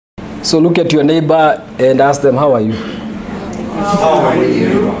So look at your neighbor and ask them, how are you? How are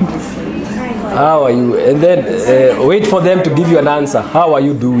you? How are you? And then wait for them to give you an answer. How are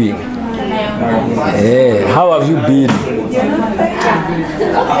you doing? How have you been?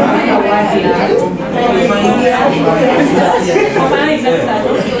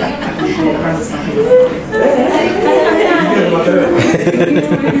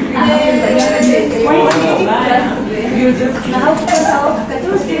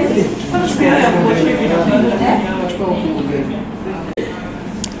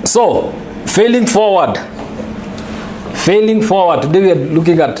 So, failing forward. Failing forward. Today we are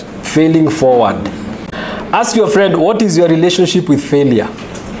looking at failing forward. Ask your friend, what is your relationship with failure?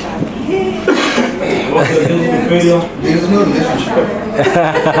 There's no relationship.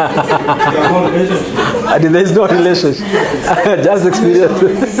 There is no relationship. Just experience.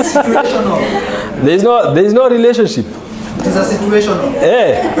 There is no relationship. It is a situational.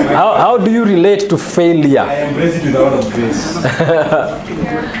 How do you relate to failure? I embrace it with a lot of grace.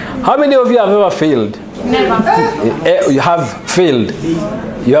 How many of you have ever failed? Never. You have failed.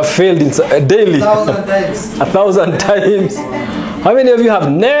 You have failed in daily. 1,000 times. 1,000 times. How many of you have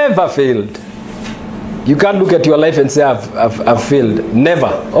never failed? You can't look at your life and say I've failed.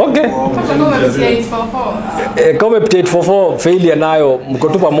 Never. Okay. Kama 844 failure nayo mko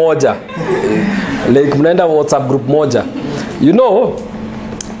tu pamoja. Like mnaenda WhatsApp group moja. You know,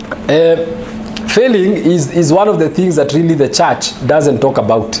 failing is one of the things that really the church doesn't talk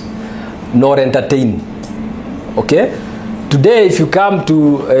about nor entertain. Okay? Today if you come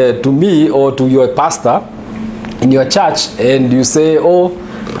to me or to your pastor in your church and you say, oh,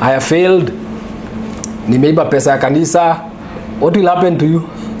 I have failed, nimeiba pesa ya kanisa, what will happen to you?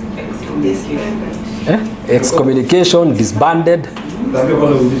 Excommunication, disbanded.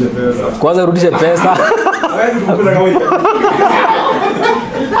 Kwanza rudishe pesa.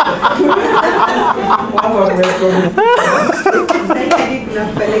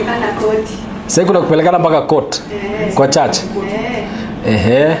 Sasa kuna kupelekana mpaka court kwa church.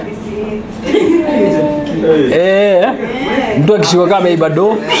 Mtu akishikwa kama ameiba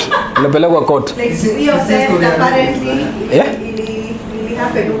do unapelekwa court.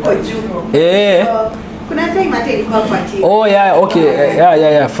 Oh yeah, okay.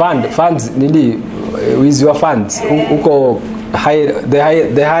 Yeah. Funds nini with your funds uko the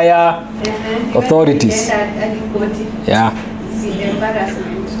higher authorities. Yeah.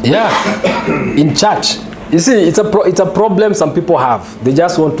 Yeah. In church, you see, it's a problem some people have. They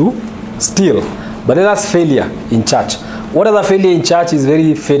just want to steal, but that's failure in church. What other failure in church is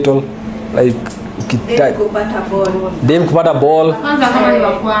very fatal, like dem kupata ball. Kwanza kama ni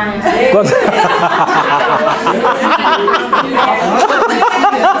wa kwaya.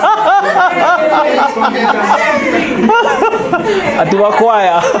 Ati wa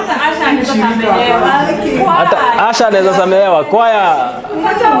kwaya. Hata Asha anaweza samehewa kwaya.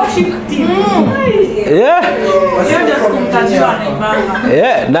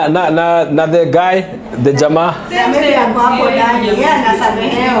 Yeah, na the guy, the jamaa.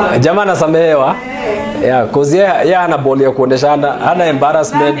 Jamaa anasamehewa. Yeah, cause yeye ana boli ya kuoneshana, hana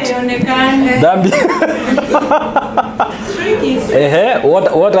embarrassment. Dhambi.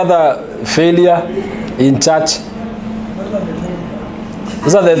 What other failure in church?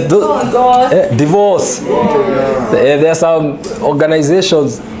 Those are divorce. There are some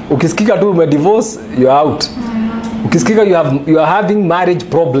organizations. Ukisikika tu ume divorce, you're out. Ukisikika you are having marriage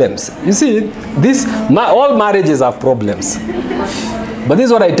problems. You see, all marriages have problems. But this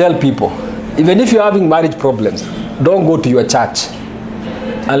is what I tell people. Even if you're having marriage problems, don't go to your church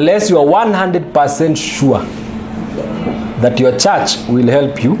unless you are 100% sure that your church will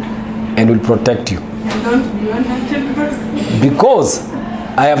help you and will protect you. Don't be 100%. Because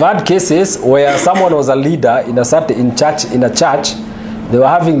I have had cases where someone was a leader in a church, they were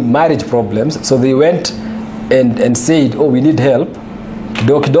having marriage problems, so they went and said, oh, we need help.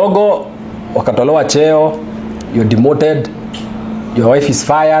 Kidogo kidogo wakatolewa cheo, you're demoted, your wife is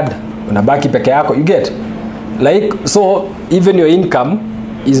fired, unabaki peke yako. You get? Like, so even your income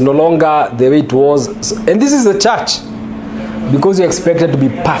is no longer the way it was. And this is a church. Because you're expected to be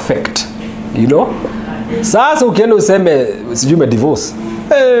perfect. You know? Sasa ukienda useme sijui ume divorce.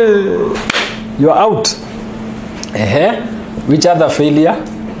 You are out. Which other failure?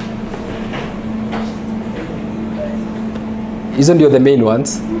 Isn't you the main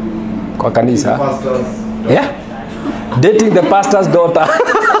ones? Kwa kanisa. Yeah? Dating the pastor's daughter.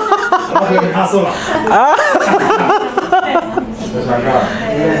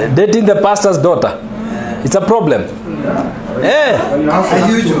 Dating the pastor's daughter. It's a problem. A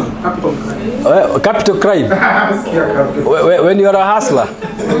huge one. Capital crime. When you are a hustler.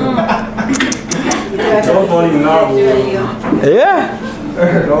 Don't worry now. Yeah.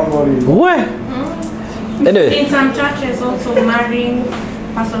 Don't worry. Where? Anyway. In some churches, also marrying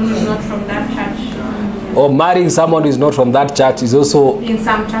person who is not from that church. Or marrying someone who is not from that church is also In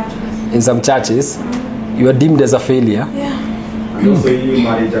some churches. in some churches. You are deemed as a failure. And also you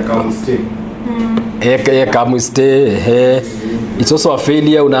marriage account stay. Come stay. It's also a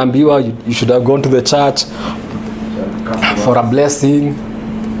failure. Unaambiwa you should have gone to the church for a blessing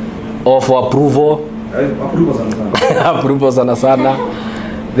or for approval. Approval sana. Approval sana sana.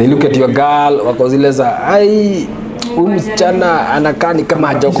 They look at your girl wako zile za ai huyu msichana anakaa ni kama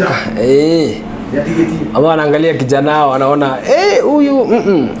hajaokoka. Ya tiketi. Ama wanaangalia kijana wanaona huyu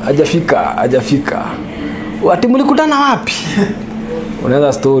hajafika. Ati mlikutana wapi?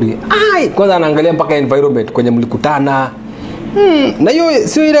 Unaanza story. Kwanza anaangalia mpaka environment kwenye mlikutana. Na hiyo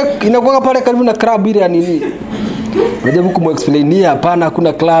sio ile inakuwa pale karibu na club ile ya nini. Unajaribu kumexplainia hapana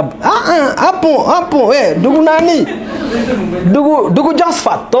hakuna club. Hapo ndugu nani? Ndugu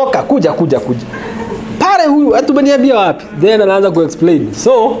Josephat toka kuja. Pale huyu atumeniambia wapi? Then anaanza kuexplain.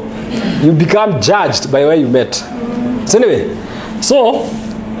 So you become judged by where you met. So anyway,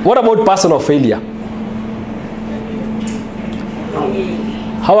 what about personal failure?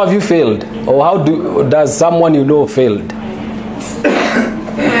 How have you failed? Or how does someone you know failed?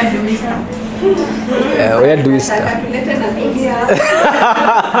 Where do we start? Where do we start?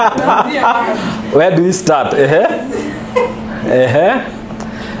 Where do we start?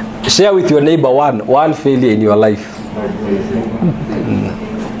 Share with your neighbor one failure in your life.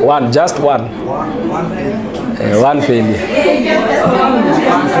 Just one. One failure.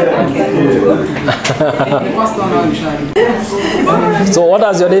 So what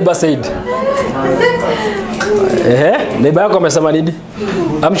has your neighbor said? Neighbor yako amesema nini?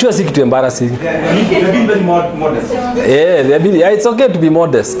 I'm sure si kitu embarrassing. They've been very modest. It's okay to be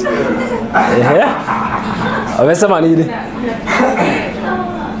modest. Amesema nini?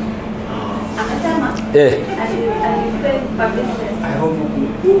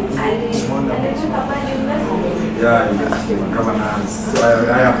 Yeah, governance. I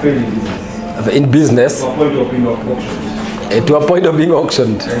have failed in business. In business. To a point of being auctioned. To a point of being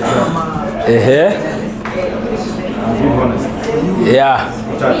auctioned. I'm being honest. Yeah.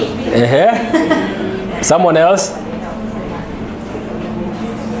 Someone else?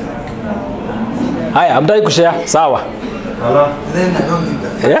 Haya, hamtaki kushare? Sawa. Then I don't think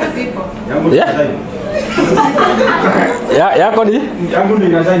that. Yako ni? Yangu ndio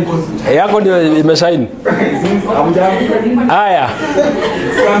inashine. Yako ndio imeshine. Haya.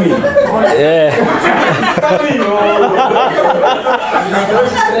 Coming.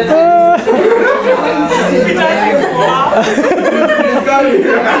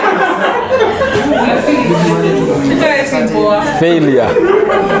 Failure.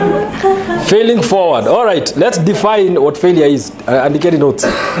 Failing forward. All right, let's define what failure is. Andikeni notes.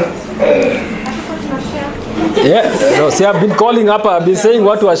 See, I've been calling up. I've been saying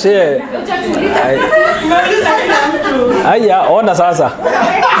what to share. Ona sasa.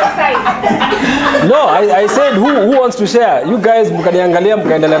 No, I said who wants to share. You guys mkaniangalia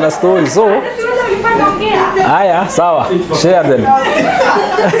mkaendelea na story. So sawa. Share them.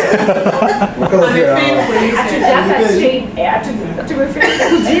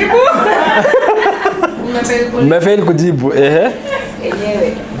 Mmefail kujibu.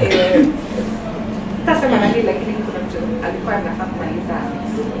 Sasa manani lakini kuna mtu alikuwa anafaa kumaliza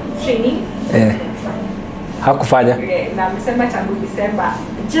training. Hakufanya. Na msema tangu December.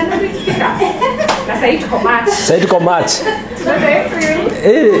 January ikifika. Na sasa tuko March. Sasa tuko March.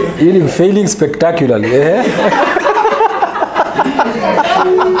 April. You're failing spectacularly.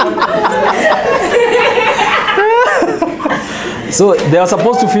 So they were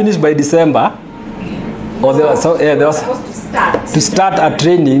supposed to finish by December. Or they were supposed to start a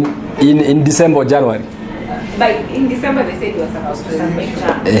training in December or January. In December they said they were supposed to start by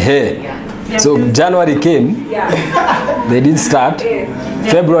January. Yeah. So January came. Yeah. They didn't start.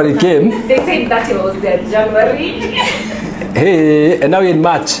 February came. They said that it was their January. And now we're in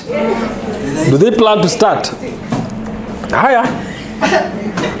March. Do they plan to start? Hiya.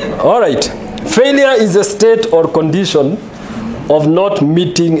 All right. Failure is a state or condition of not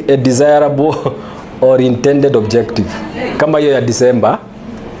meeting a desirable or intended objective. Kama hiyo ya December.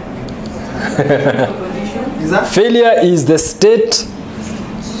 Failure is the state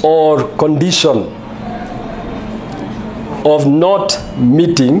or condition of not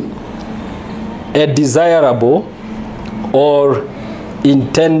meeting a desirable or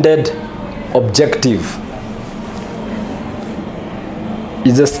intended objective.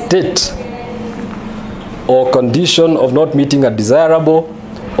 is a state or condition of not meeting a desirable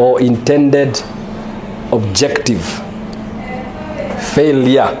or intended objective.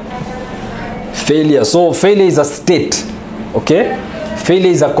 Failure. So failure is a state, okay?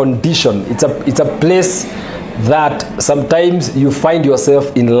 Failure is a condition. It's a place that sometimes you find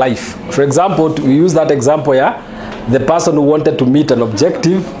yourself in life. For example, we use that example here, the person who wanted to meet an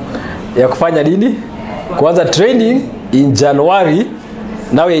objective ya kufanya nini? Kuanza training in January,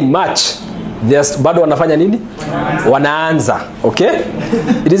 now in March. Bado wanafanya nini? Wanaanza, okay?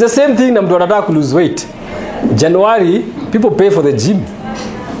 It is the same thing na mtu anataka ku lose weight. January, people pay for the gym.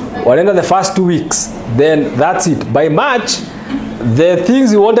 Wanaenda the first 2 weeks, then that's it. By March, the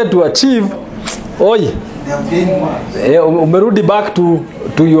things you wanted to achieve, umerudi back to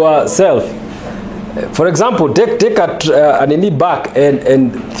yourself. For example, take a nini back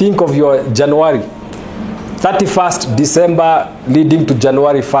and think of your January 31st December leading to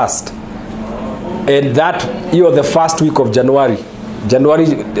January 1st, and that you're the first week of January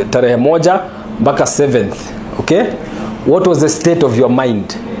tarehe moja mpaka 7th, okay? What was the state of your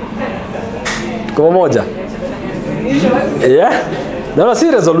mind? Kama moja? Yeah? No, see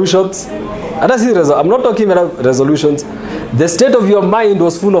resolutions. I'm not talking about resolutions. The state of your mind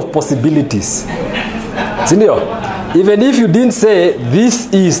was full of possibilities. Sindio? Even if you didn't say,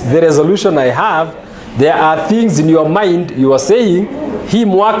 this is the resolution I have, there are things in your mind you are saying, hii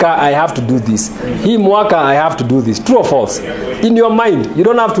mwaka I have to do this. Hii mwaka I have to do this. True or false? In your mind, you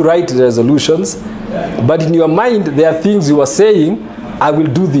don't have to write resolutions, but in your mind, there are things you are saying, I will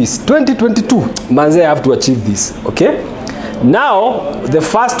do this. 2022, manze, I have to achieve this. Okay? Now, the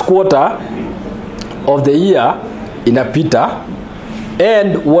first quarter of the year inapita,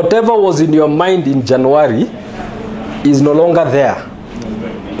 and whatever was in your mind in January is no longer there.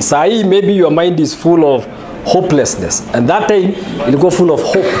 Sai, maybe your mind is full of hopelessness, and that time it'll go full of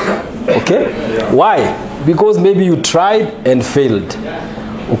hope. Okay? Why? Because maybe you tried and failed.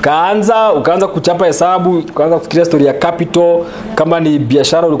 Ukaanza kuchapa hesabu, ukaanza kufikiria story ya capital, kama ni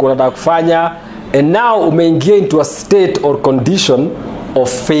biashara ulikuwa unataka kufanya, and now umeingia into a state or condition of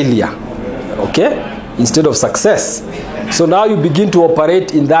failure. Okay? Instead of success. So now you begin to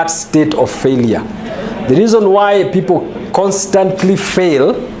operate in that state of failure. The reason why people constantly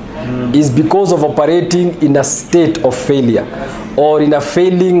fail is because of operating in a state of failure or in a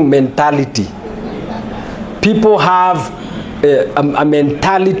failing mentality. People have a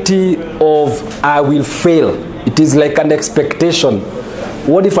mentality of I will fail. It is like an expectation.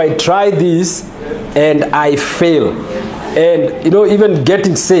 What if I try this and I fail? And even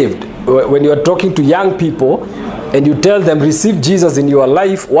getting saved, when you are talking to young people and you tell them receive Jesus in your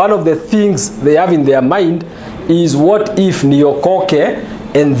life, one of the things they have in their mind is what if niokoke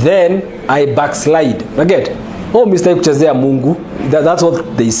and then I backslide. Forget, Mr. kuchezea Mungu. That's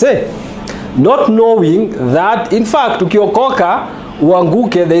what they say. Not knowing that, in fact, ukiokoka,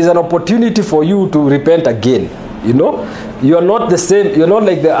 uanguke, there is an opportunity for you to repent again. You are not the same, you're not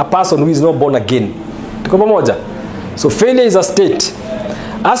like a person who is not born again. Tuko pamoja? So failure is a state.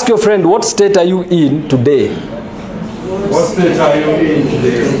 Ask your friend, what state are you in today? What state are you in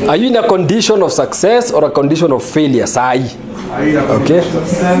today? Are you in a condition of success or a condition of failure? Sai. Are you in a condition of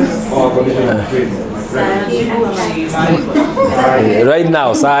success or a condition of failure? Right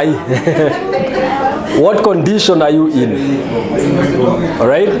now, Sai. What condition are you in? All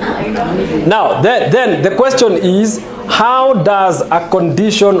right? Now, then the question is, how does a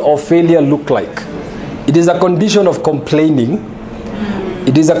condition of failure look like? It is a condition of complaining.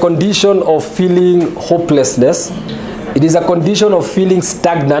 It is a condition of feeling hopelessness. It is a condition of feeling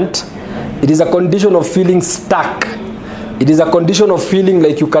stagnant. It is a condition of feeling stuck. It is a condition of feeling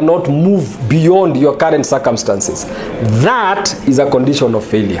like you cannot move beyond your current circumstances. That is a condition of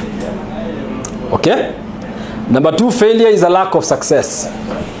failure. Okay? Number 2, failure is a lack of success.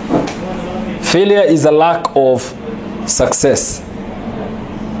 Failure is a lack of success.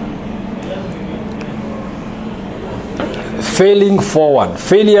 Failing forward.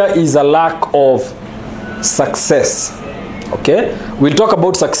 Failure is a lack of success. Okay? We'll talk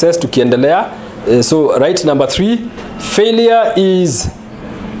about success tukiendelea. So right, number 3, failure is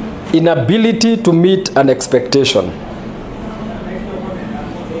inability to meet an expectation.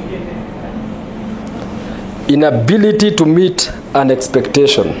 Inability to meet an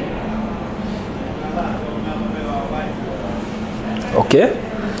expectation. Okay?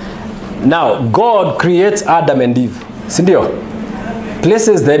 Now, God creates Adam and Eve. Sindio?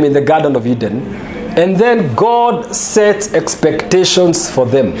 Places them in the Garden of Eden. And then God sets expectations for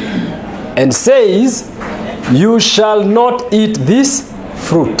them. And says, you shall not eat this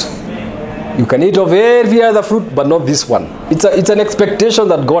fruit. You can eat of every other fruit, but not this one. It's an expectation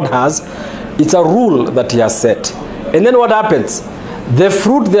that God has. It's a rule that he has set. And then what happens? The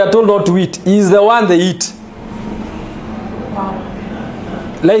fruit they are told not to eat is the one they eat.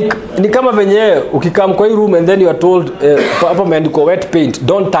 Like, ni kama venye ukikam kwa hii room and then you are told hapa imeandikwa wet paint,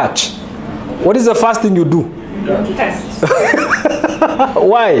 don't touch. What is the first thing you do? Don't test.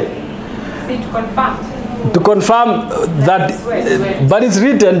 Why? See, to confirm. To confirm that, but it's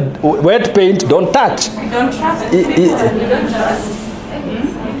written wet paint, don't touch. You don't trust it. I- You don't trust.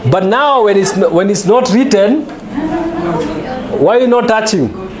 But now when it's not written, why are you not touching?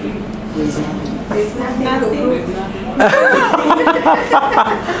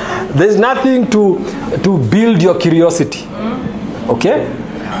 There's nothing to build your curiosity. Okay?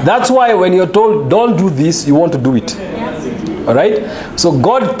 That's why when you're told don't do this, you want to do it. All right? So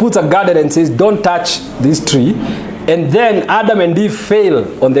God puts a garden and says don't touch this tree. And then Adam and Eve fail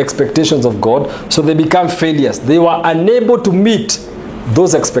on the expectations of God, so they become failures. They were unable to meet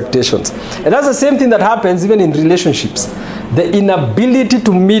those expectations. And that's the same thing that happens even in relationships. The inability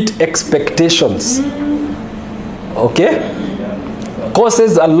to meet expectations, okay,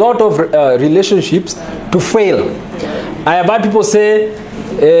 causes a lot of relationships to fail. I have had people say,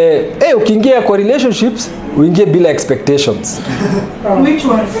 hey, ukiingia kwa relationships, uingie bila expectations. Which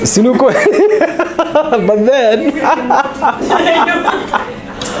one? Sinuko.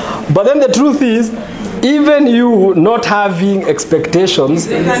 But then the truth is, even you not having expectations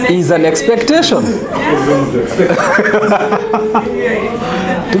is an expectation.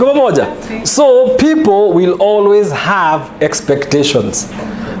 Tuko pamoja? So people will always have expectations.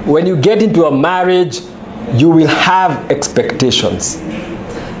 When you get into a marriage, you will have expectations.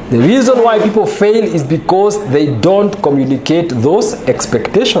 The reason why people fail is because they don't communicate those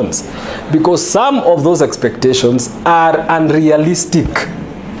expectations. Because some of those expectations are unrealistic.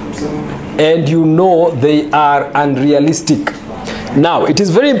 And you know they are unrealistic. Now, it is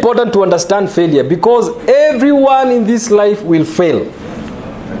very important to understand failure, because everyone in this life will fail.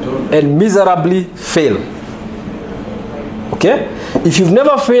 And miserably fail. Okay? If you've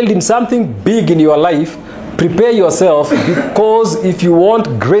never failed in something big in your life, prepare yourself, because if you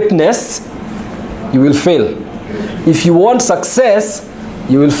want greatness, you will fail. If you want success,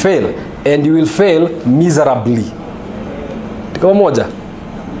 you will fail. And you will fail miserably. Tuko moja?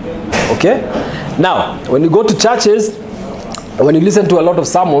 Okay? Now, when you go to churches, when you listen to a lot of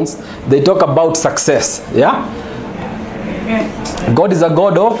sermons, they talk about success. Yeah? God is a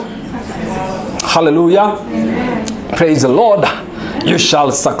God of hallelujah. Praise the Lord. You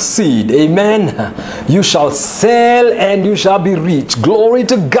shall succeed. Amen. You shall sell and you shall be rich. Glory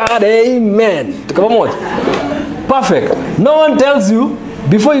to God. Amen. Perfect. No one tells you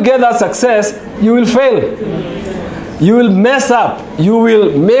before you get that success, you will fail. You will mess up. You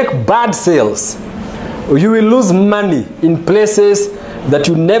will make bad sales. You will lose money in places that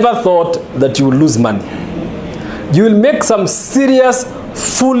you never thought that you would lose money. You will make some serious,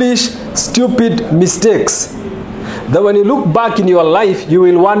 foolish, stupid mistakes that when you look back in your life, you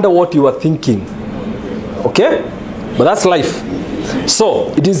will wonder what you were thinking. Okay? But that's life.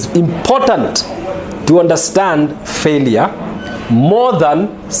 So, it is important to understand failure more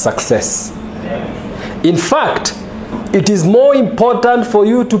than success. In fact, it is more important for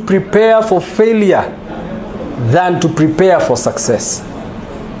you to prepare for failure than to prepare for success.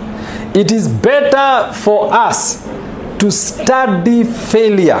 It is better for us to study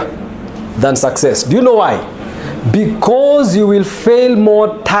failure than success. Do you know why? Because you will fail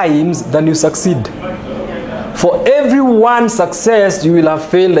more times than you succeed. For every one success, you will have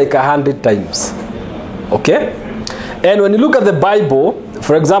failed like 100 times. Okay? And when you look at the Bible,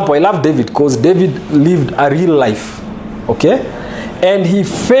 for example, I love David because David lived a real life. Okay? And he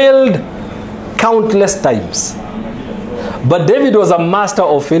failed countless times. But David was a master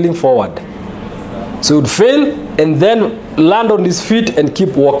of failing forward. So he would fail and then land on his feet and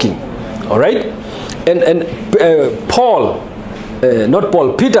keep walking. All right? And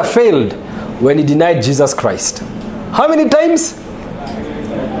Peter failed when he denied Jesus Christ. How many times?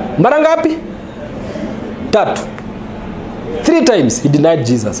 Mara ngapi? 3. 3 times he denied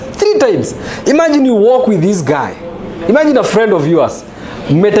Jesus. 3 times. Imagine you walk with this guy. Imagine a friend of yours.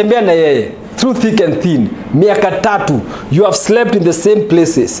 Mmetembea na yeye through thick and thin. Miaka 3. You have slept in the same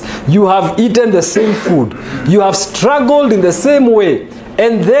places. You have eaten the same food. You have struggled in the same way.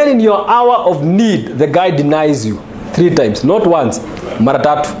 And then in your hour of need, the guy denies you 3 times. Not once. Mara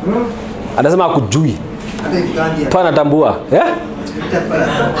 3. Anasema hakujui. Pana tambua. Yeah?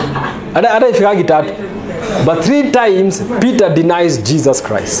 Ada ifikagi 3. But 3 times Peter denies Jesus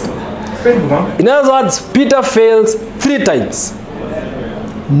Christ. In other words, Peter fails 3 times.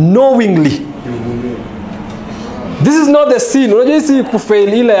 knowingly. This is not the sin. Unajua hisi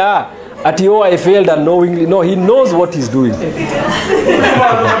kufail ile ati I failed unknowingly. No, he knows what he's doing.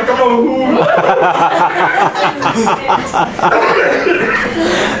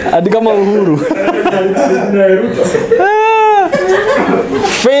 Ati kama Uhuru.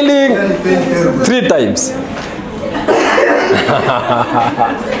 Failing 3 times.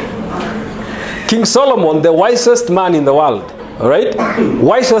 King Solomon, the wisest man in the world, all right?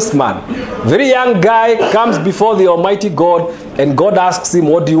 Wisest man. Very young guy comes before the Almighty God, and God asks him,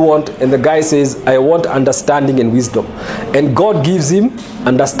 what do you want? And the guy says, I want understanding and wisdom. And God gives him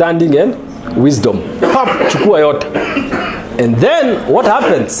understanding and wisdom. Chukua yote. And then what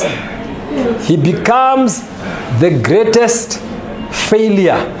happens? He becomes the greatest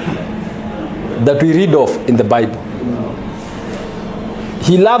failure that we read of in the Bible.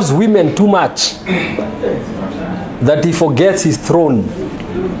 He loves women too much that he forgets his throne.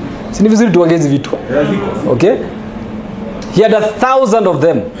 Okay? He had 1,000 of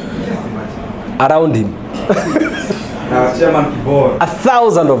them around him.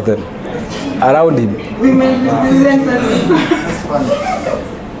 1,000 of them around him.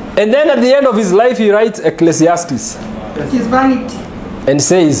 And then at the end of his life, he writes Ecclesiastes. His vanity. And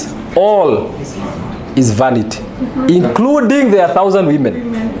says, all is vanity, including their 1,000 women.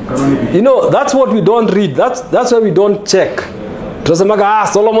 You know, that's what we don't read. That's why we don't check. Tunasemaga,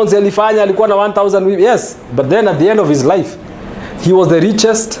 Solomon alifanya alikuwa na 1,000 women. Yes, but then at the end of his life, he was the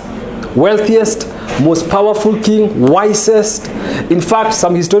richest, wealthiest, most powerful king, wisest. In fact,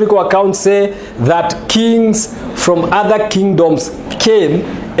 some historical accounts say that kings from other kingdoms came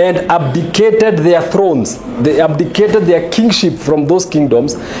and abdicated their thrones. They abdicated their kingship from those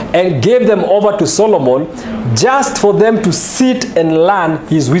kingdoms and gave them over to Solomon just for them to sit and learn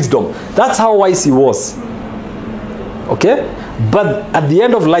his wisdom. That's how wise he was. Okay? But at the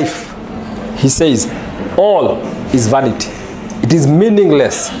end of life, he says, all is vanity. It is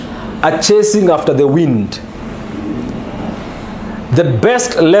meaningless, a chasing after the wind. The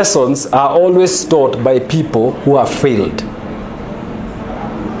best lessons are always taught by people who have failed.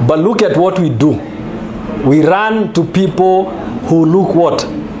 But look at what we do. We run to people who look what?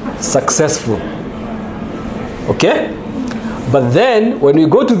 Successful. Okay? But then, when we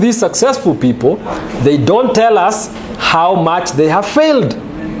go to these successful people, they don't tell us how much they have failed.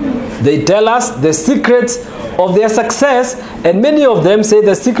 They tell us the secrets of their success, and many of them say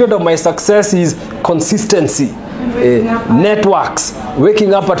the secret of my success is consistency. Networks,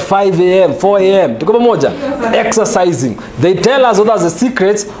 waking up at 5 a.m., 4 a.m., exercising. They tell us what are the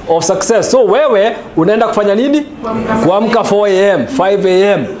secrets of success. So wewe unaenda kufanya nini? Kuamka 4 a.m., 5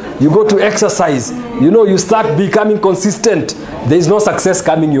 a.m., you go to exercise. You know, you start becoming consistent. There is no success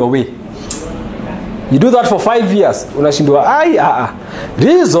coming your way. You do that for 5 years. Unashindwa,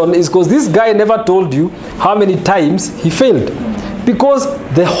 reason is because this guy never told you how many times he failed. Because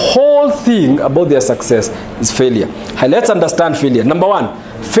the whole thing about their success is failure. Let's understand failure. Number one,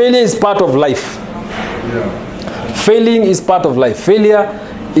 failure is part of life. Yeah. Failing is part of life. Failure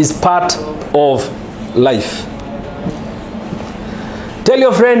is part of life. Tell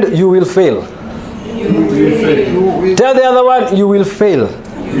your friend, you will fail. You will fail. Tell the other one, you will fail.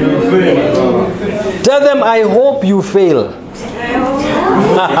 You will fail. Tell them, I hope you fail.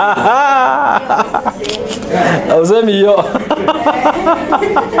 Ausemi yo.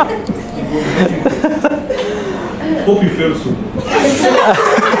 Hope you fail soon.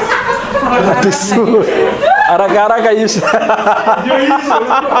 Haraka isha.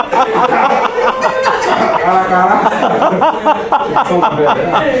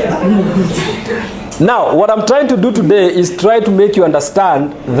 Now, what I'm trying to do today is try to make you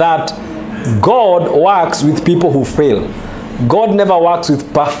understand that God works with people who fail. God never works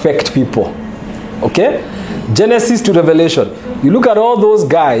with perfect people. Okay? Genesis to Revelation. You look at all those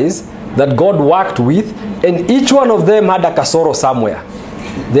guys that God worked with, and each one of them had a kasoro somewhere.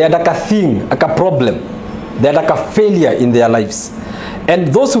 They had a thing, a problem. They had a failure in their lives. And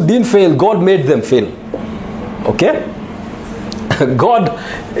those who didn't fail, God made them fail. Okay? God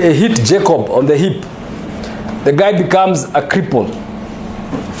hit Jacob on the hip. The guy becomes a cripple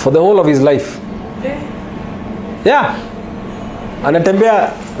for the whole of his life. Yeah.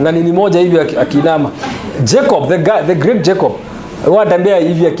 Anatembea na nini moja hivi akinama. Jacob, the great Jacob. Anatembea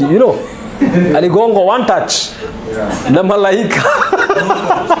hivi you know. Aligongo one touch. Na malaika.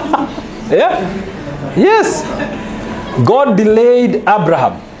 Yeah? Yes. God delayed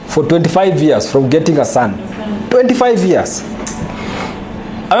Abraham for 25 years from getting a son. 25 years.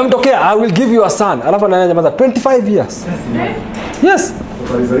 Amemtokea, I will give you a son. Alafu ananyamaza 25 years. Yes.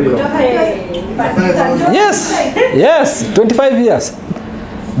 Yes. Yes, 25 years.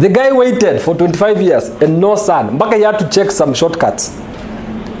 The guy waited for 25 years and no son. Mpaka he had to check some shortcuts.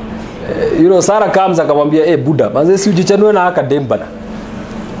 You know, Sarah comes akamwambia, hey Buddha, manze si ujichanue na haka dem bana.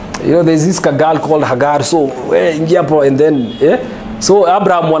 You know, there's this girl called Hagar, so ingia hapo, and then so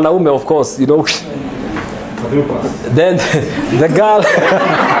Abraham mwanaume, of course, you know. Then the girl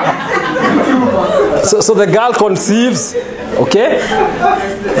so the girl conceives, okay?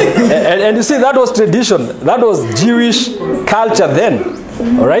 And you see, that was tradition. That was Jewish culture then.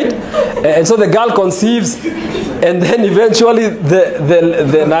 All right? And so the girl conceives, and then eventually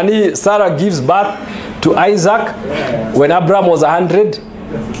the Nani Sarah gives birth to Isaac when Abraham was 100.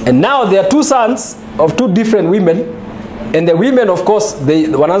 And now there are two sons of two different women. And the women, of course, they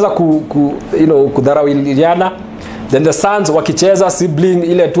wanaanza kudharauliana. Then the sons wakicheza sibling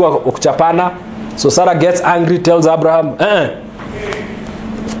ile tu kuchapana. So Sarah gets angry, tells Abraham,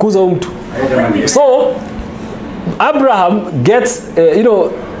 fukuza mtu. So Abraham gets,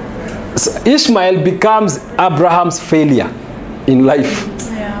 Ishmael becomes Abraham's failure in life.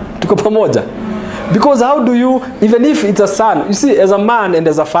 Tuko pamoja. Because how do you, even if it's a son, you see, as a man and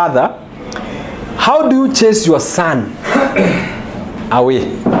as a father, how do you chase your son away,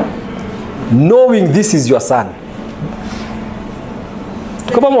 knowing this is your son?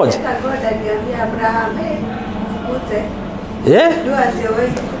 Tuko pamoja? Yeah?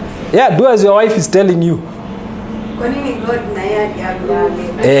 Yeah, do as your wife is telling you.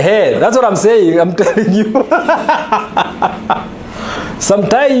 That's what I'm saying. I'm telling you.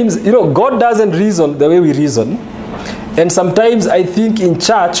 Sometimes, God doesn't reason the way we reason. And sometimes I think in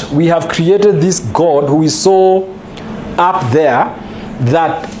church we have created this God who is so up there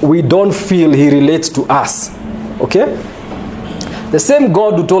that we don't feel he relates to us. Okay? The same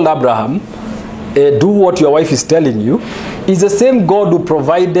God who told Abraham, do what your wife is telling you, is the same God who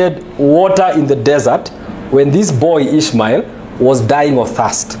provided water in the desert when this boy Ishmael was dying of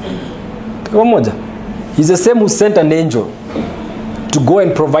thirst. He's the same who sent an angel to go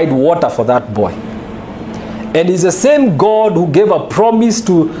and provide water for that boy. And he's the same God who gave a promise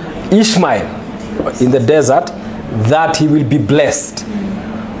to Ishmael in the desert that he will be blessed.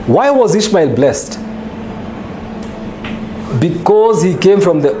 Why was Ishmael blessed? Because he came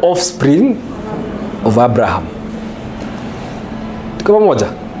from the offspring of Abraham.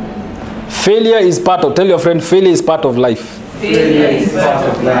 Failure is part of, tell your friend, failure is part of life. Failure is part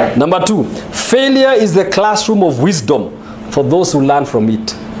of life. Number 2, failure is the classroom of wisdom for those who learn from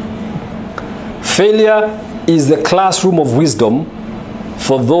it. Failure is the classroom of wisdom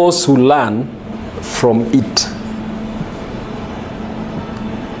for those who learn from it.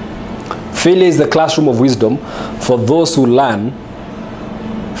 Failure is the classroom of wisdom for those who learn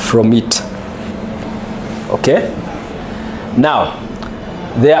from it. Okay? Now,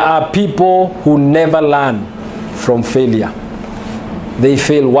 there are people who never learn from failure. They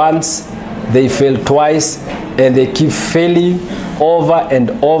fail once, they fail twice, and they keep failing over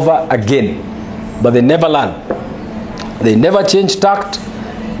and over again. But they never learn. They never change tact.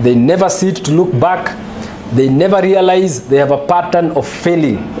 They never sit to look back. They never realize they have a pattern of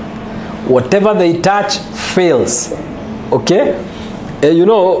failing. Whatever they touch fails. Okay?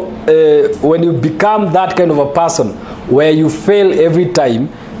 When you become that kind of a person where you fail every time,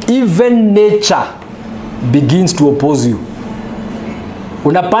 even nature begins to oppose you.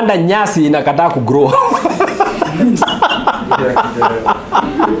 Unapanda nyasi inakataa kugrow.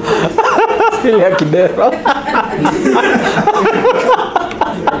 Ile ya kidero.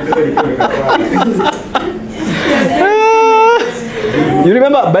 You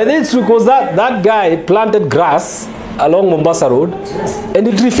remember, by the way, it's true, because that guy planted grass along Mombasa Road and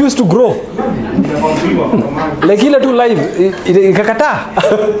it refused to grow. Like ile tu live ikakataa.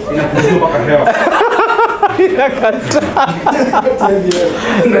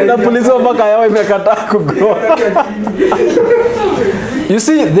 You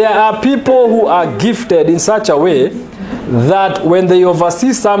see, there are people who are gifted in such a way that when they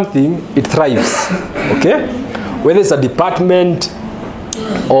oversee something, it thrives. Okay? Whether it's a department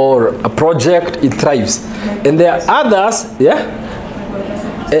or a project, it thrives. And there are others,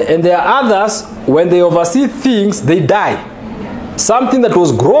 and there are others, when they oversee things, they die. Something that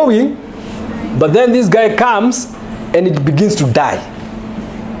was growing, but then this guy comes and it begins to die.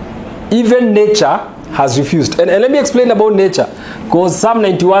 Even nature has refused. And let me explain about nature. Because Psalm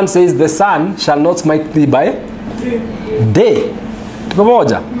 91 says, the sun shall not smite thee by day.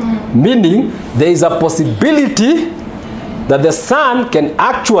 Meaning, there is a possibility that the sun can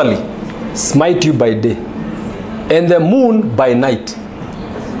actually smite you by day. And the moon by night.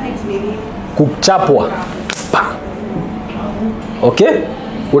 Kuchapwa. Okay?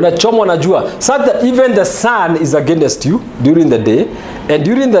 unachomwa na jua, such that even the sun is against you during the day, and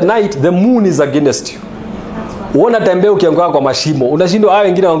during the night the moon is against you. Uona tembea ukianguka kwa mashimo, unashindwa hao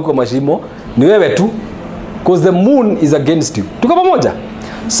wengine wanguka kwa mashimo, ni wewe tu, because the moon is against you. Tuko pamoja?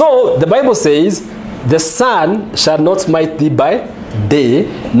 So the Bible says the sun shall not smite thee by day,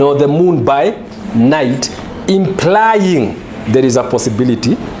 nor the moon by night, implying there is a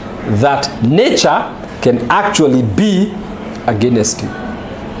possibility that nature can actually be against you.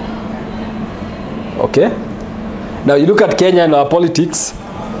 Okay? Now you look at Kenya and our politics.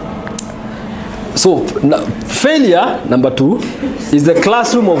 So failure, number 2, is the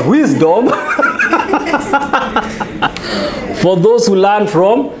classroom of wisdom for those who learn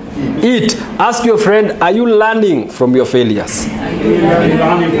from it. Ask your friend, are you learning from your failures? Learning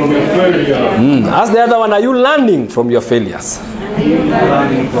from your failure. Ask the other one, are you learning from your failures?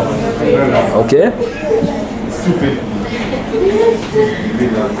 Learning from your failure. Okay? Stupid.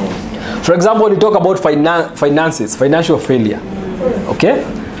 For example, when you talk about finances, financial failure. Okay?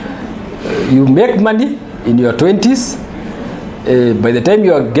 You make money in your 20s. By the time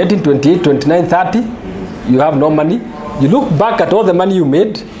you are getting 28, 29, 30, you have no money. You look back at all the money you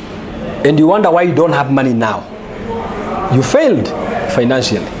made and you wonder why you don't have money now. You failed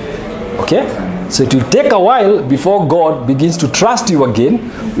financially. Okay? So it will take a while before God begins to trust you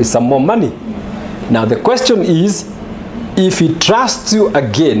again with some more money. Now the question is, if He trusts you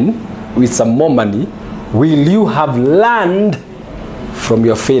again with some more money, will you have learned from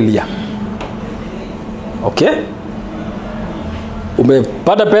your failure? Okay?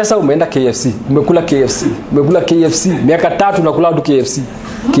 Umepata pesa, umeenda KFC, umekula KFC, miaka 3 unakula tu KFC.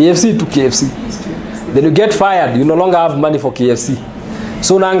 Then you get fired, you no longer have money for KFC.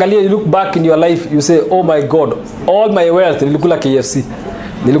 So unaangalia, you look back in your life, you say, oh my God, all my wealth nilikula KFC.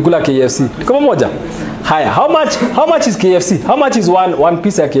 Kama moja. Haya, how much is KFC? How much is one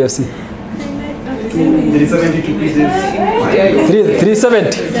piece of KFC? 372 pieces.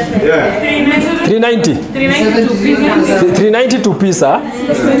 370. Yeah. 390. 392 pizza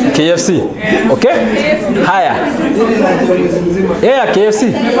KFC. Okay? Haya. Yeah,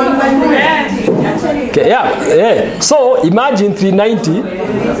 KFC. Okay, yeah. So imagine 390.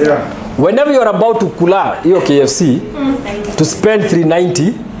 Yeah. Whenever you are about to kula your KFC, to spend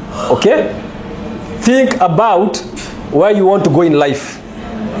 390, okay? Think about where you want to go in life.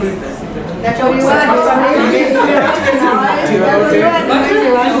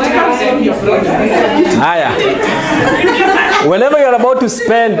 Haya. Whenever you are about to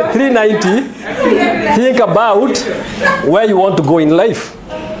spend 390, think about where you want to go in life.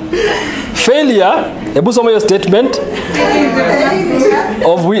 Failure, hebu soma your statement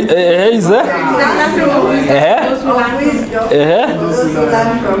of is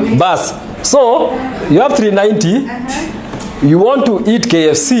bas. So you have 390, you want to eat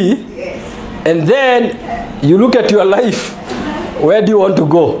KFC, and then you look at your life, where do you want to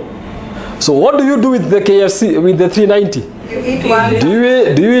go? So what do you do with the KFC, with the 390? Do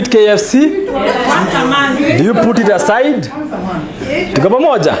you eat KFC? Do you put it aside? Tuko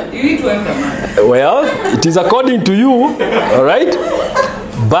pamoja? Well, it is according to you, all right?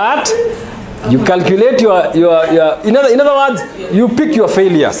 But you calculate your in other words, you pick your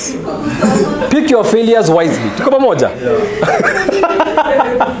failures. Pick your failures wisely. Tuko pamoja?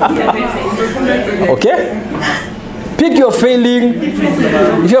 Okay? Pick your failing.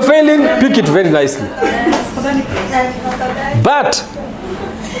 If you're failing, pick it very nicely. But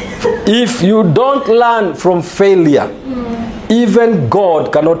if you don't learn from failure, even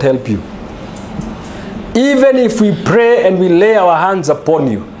God cannot help you. Even if we pray and we lay our hands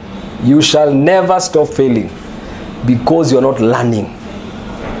upon you, you shall never stop failing because you're not learning.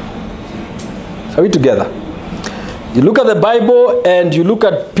 Are we together? You look at the Bible and you look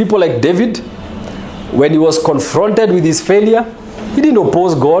at people like David. When he was confronted with his failure, he didn't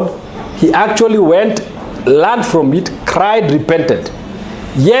oppose God. He actually went, learned from it, cried, repented.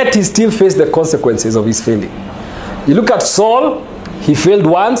 Yet he still faced the consequences of his failing. You look at Saul, he failed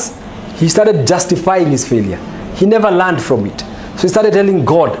once. He started justifying his failure. He never learned from it. So he started telling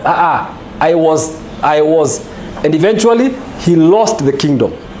God, I was. And eventually, he lost the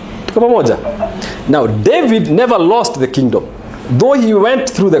kingdom. Now, David never lost the kingdom. Though he went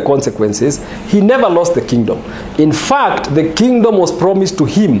through the consequences, he never lost the kingdom. In fact, the kingdom was promised to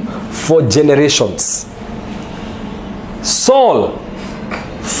him for generations. Saul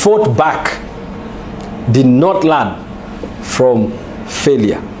fought back, did not learn from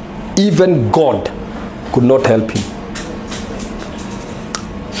failure. Even God could not help him.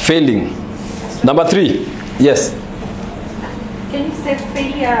 Failing. Number 3. Yes. Can you say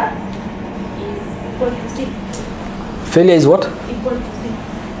failure is equal to sin? Failure is what? Equal to sin.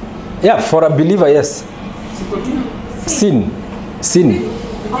 Yeah, for a believer, yes. Sin.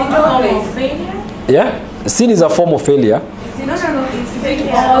 All failure? Yeah? Sin is a form of failure. No, it's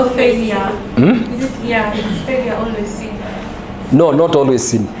failure. All failure. Is it, yeah, it's failure always sin. No, not always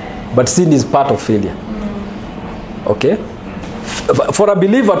sin. But sin is part of failure. Okay? For a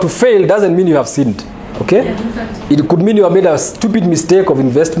believer to fail doesn't mean you have sinned. Okay? It could mean you have made a stupid mistake of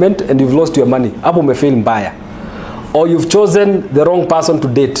investment and you've lost your money. Hapo umefail mbaya. Or you've chosen the wrong person to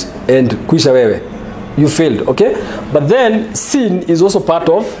date and kuisha wewe. You failed, okay? But then sin is also part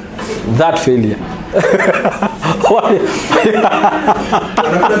of that failure. Why?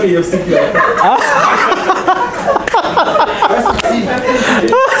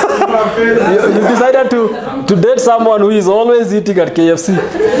 You decided to date someone who is always eating at KFC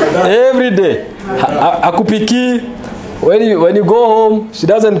every day. Akupiki. When you go home, she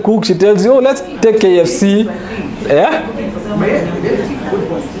doesn't cook. She tells you, "Oh, let's take KFC." Yeah.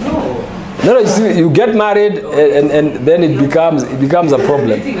 No, you get married and then it becomes a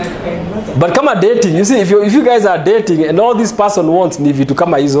problem. But come on, dating. You see, if you guys are dating and all this person wants Nivi to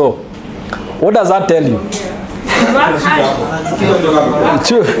come hizo, what does that tell you?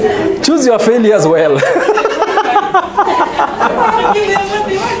 Choose your failures well.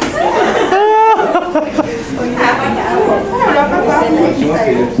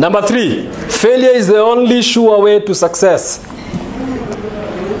 Number 3, failure is the only sure way to success.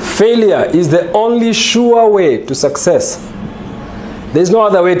 Failure is the only sure way to success. There is no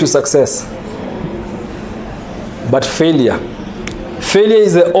other way to success but failure. Failure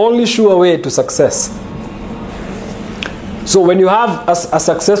is the only sure way to success. So when you have a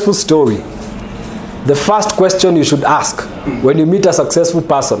successful story, the first question you should ask when you meet a successful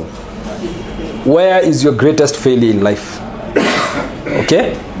person, where is your greatest failure in life?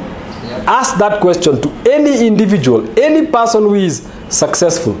 Okay? Ask that question to any individual, any person who is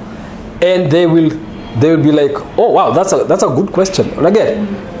successful, and they will be like, oh wow, that's a good question. And again,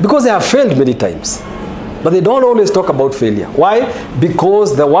 because they have failed many times, but they don't always talk about failure. Why?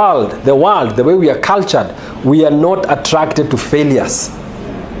 Because the world, the way we are cultured, we are not attracted to failures.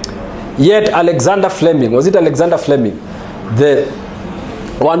 Yet Alexander Fleming, was it Alexander Fleming, the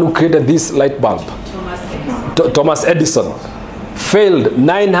one who created this light bulb? Thomas Edison failed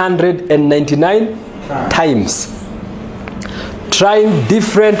 999 times, trying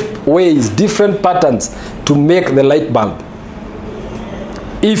different ways, different patterns to make the light bulb.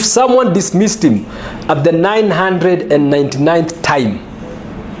 If someone dismissed him at the 999th time,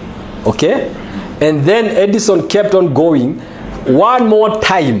 okay, and then Edison kept on going one more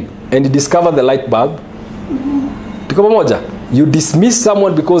time and he discovered the light bulb, you dismiss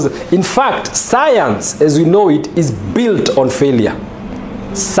someone because, in fact, science as we know it is built on failure.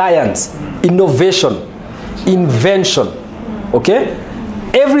 Science, innovation, invention, okay?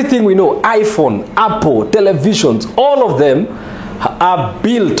 Everything we know, iPhone, Apple, televisions, all of them are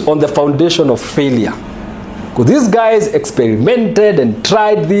built on the foundation of failure. Because these guys experimented and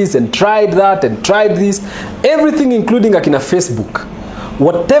tried this and tried that and tried this, everything including akina Facebook.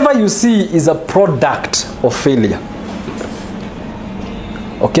 Whatever you see is a product of failure.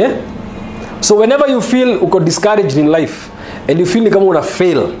 Okay? So whenever you feel uko discouraged in life and you feel like you're gonna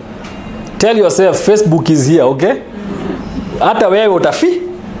fail, tell yourself Facebook is here, okay? Hata wewe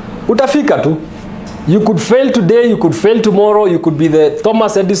utafika tu. You could fail today, you could fail tomorrow, you could be the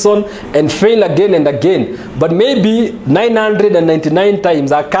Thomas Edison and fail again and again. But maybe 999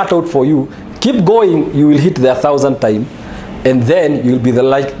 times are cut out for you. Keep going, you will hit the 1,000th time, and then you will be the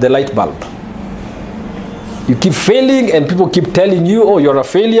light bulb. You keep failing and people keep telling you, oh, you're a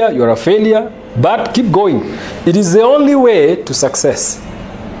failure, but keep going. It is the only way to success.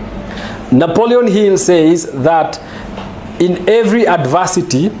 Napoleon Hill says that in every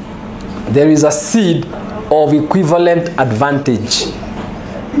adversity, there is a seed of equivalent advantage.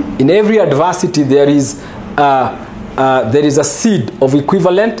 In every adversity, there is a seed of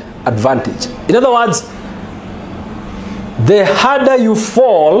equivalent advantage. In other words, the harder you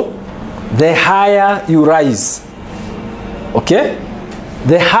fall, the higher you rise. Okay?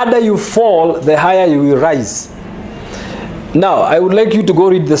 The harder you fall, the higher you will rise. Now, I would like you to go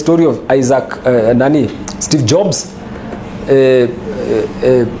read the story of Steve Jobs.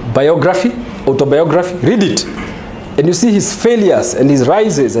 Autobiography, read it, and you see his failures and his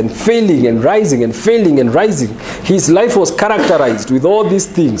rises and failing and rising and failing and rising. His life was characterized with all these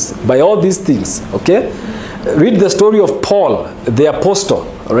things, by all these things. Okay, read the story of Paul, the apostle.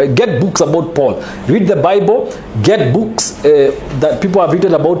 All right, get books about Paul. Read the Bible. Get books that people have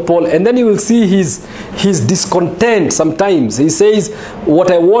written about Paul, and then you will see his discontent. Sometimes he says,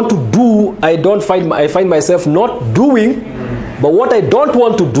 "What I want to do, I find myself not doing." But what I don't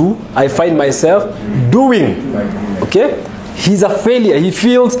want to do, I find myself doing. Okay? He's a failure. He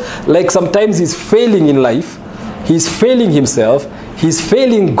feels like sometimes he's failing in life. He's failing himself. He's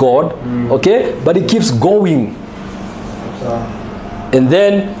failing God. Okay? But he keeps going. And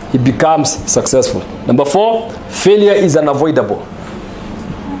then he becomes successful. Number 4, failure is unavoidable.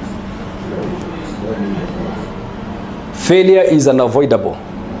 Failure is unavoidable.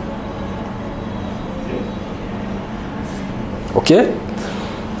 Okay?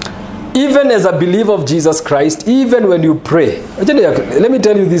 Even as a believer of Jesus Christ, even when you pray, let me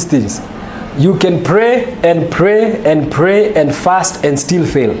tell you these things. You can pray and pray and pray and fast and still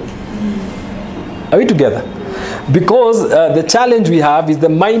fail. Are we together? Because the challenge we have is the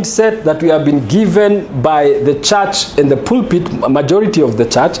mindset that we have been given by the church and the pulpit, majority of the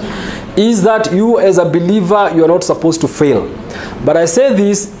church, is that you as a believer, you are not supposed to fail. But I say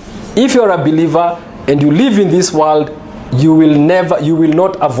this, if you are a believer and you live in this world, you will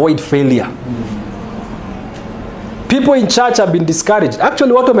not avoid failure. People in church have been discouraged.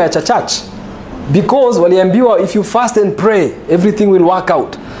 Actually, watu wameacha church because waliambiwa if you fast and pray, everything will work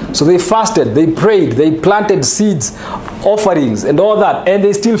out. So they fasted, they prayed, they planted seeds, offerings and all that, and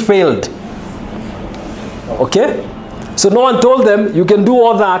they still failed. Okay? So no one told them you can do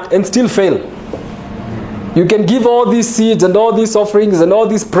all that and still fail. You can give all these seeds and all these offerings and all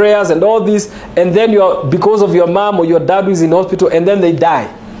these prayers and all this, and then because of your mom or your dad who is in hospital, and then they die.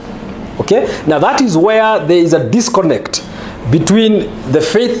 Okay? Now that is where there is a disconnect between the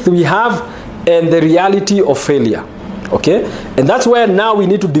faith we have and the reality of failure. Okay? And that's where now we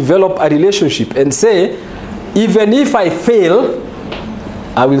need to develop a relationship and say, even if I fail,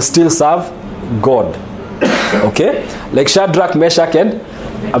 I will still serve God. Okay? Like Shadrach, Meshach, and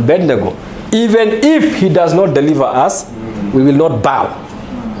Abednego. Even if he does not deliver us, we will not bow.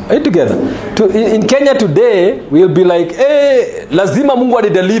 Are you together? In Kenya today, we will be like, hey, lazima Mungu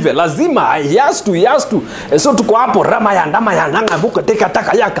adeliver. Lazima, he has to. And so tuko hapo, Ramayana, buka teka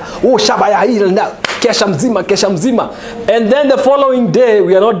taka yaka, shabaya hii, kesha mzima. And then the following day,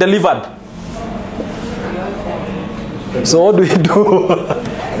 we are not delivered. So what do we do?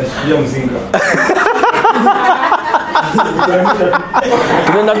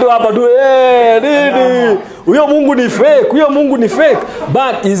 Tunaenda tu hapa tu nini? Huyo Mungu ni fake.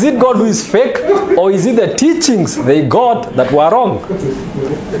 But is it God who is fake, or is it the teachings they got that were wrong?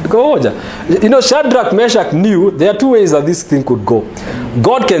 You know, Shadrach, Meshach knew there are two ways that this thing could go.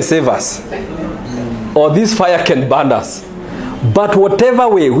 God can save us, or this fire can burn us. But whichever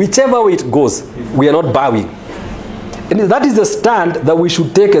way it goes, we are not bowing. And that is the stand that we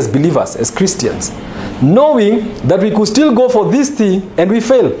should take as believers, as Christians. Knowing that we could still go for this thing and we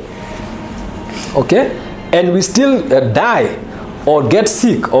fail. Okay? And we still die or get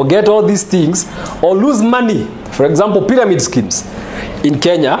sick or get all these things or lose money. For example, pyramid schemes. In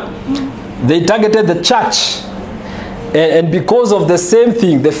Kenya, they targeted the church. And because of the same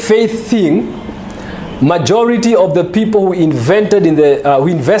thing, the faith thing, majority of the people who invested in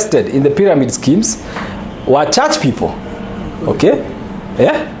the pyramid schemes were church people. Okay?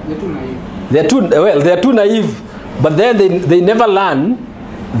 Yeah? They're too naive. But then they never learn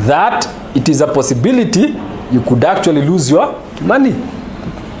that it is a possibility you could actually lose your money.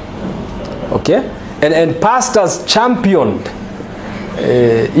 Okay? And pastors championed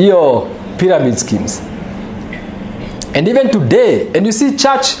your pyramid schemes. And even today, and you see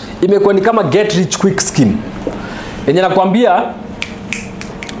church imekuwa ni kama get rich quick scheme. Yenye nakwambia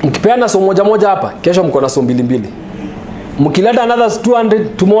mkipeana so moja hapa, kesho mko na so mbili. Mkileta another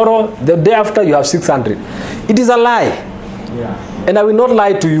 200 tomorrow, the day after you have 600. It is a lie. Yeah. And I will not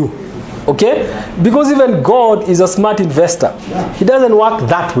lie to you. Okay? Because even God is a smart investor. Yeah. He doesn't work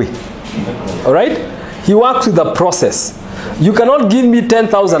that way. All right? He works with the process. You cannot give me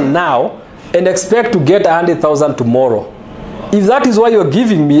 10,000 now and expect to get 100,000 tomorrow. If that is what you're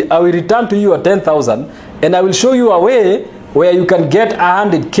giving me, I will return to you at 10,000 and I will show you a way where you can get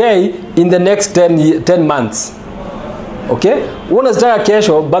 100K in the next 10 months. Okay? Unazitaka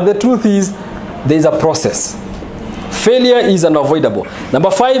kesho, but the truth is there is a process. Failure is unavoidable.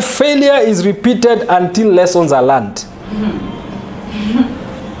 Number 5, failure is repeated until lessons are learned.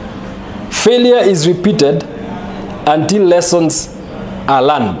 Failure is repeated until lessons are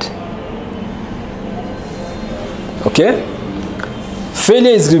learned. Okay?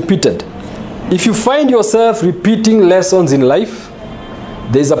 Failure is repeated. If you find yourself repeating lessons in life,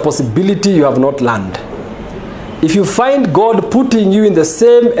 there is a possibility you have not learned. If you find God putting you in the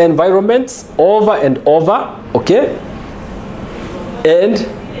same environments over and over, okay, and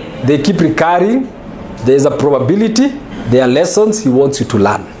they keep recurring, there is a probability there are lessons He wants you to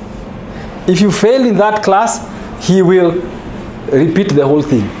learn. If you fail in that class, He will repeat the whole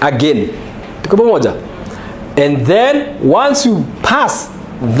thing again. Tuko pamoja? And then once you pass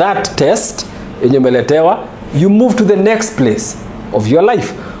that test yenye umeletewa, you move to the next place of your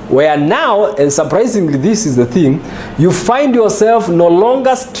life, where now, and surprisingly this is the thing, you find yourself no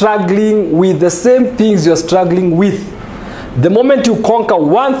longer struggling with the same things you're struggling with. The moment you conquer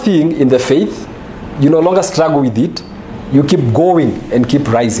one thing in the faith, you no longer struggle with it, you keep going and keep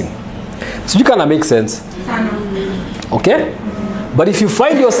rising. So you can make sense. Okay? But if you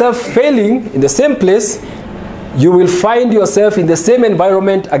find yourself failing in the same place, you will find yourself in the same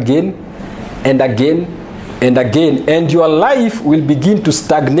environment again and again and again, and your life will begin to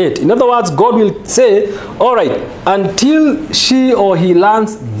stagnate. In other words, God will say, all right, until she or he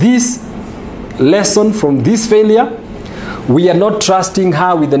learns this lesson from this failure, we are not trusting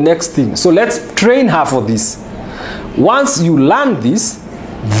her with the next thing. So let's train her for this. Once you learn this,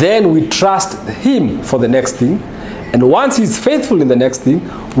 then we trust him for the next thing. And once he's faithful in the next thing,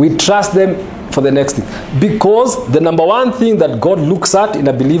 we trust them for the next thing. Because the number one thing that God looks at in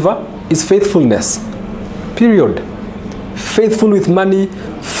a believer is faithfulness. Period. Faithful with money,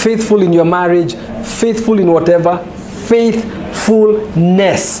 faithful in your marriage, faithful in whatever,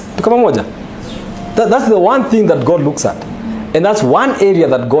 faithfulness. Tuko pamoja? That's the one thing that God looks at. And that's one area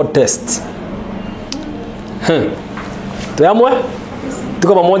that God tests. Tuamwe?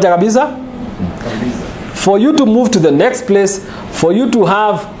 Tuko pamoja kabisa? For you to move to the next place, for you to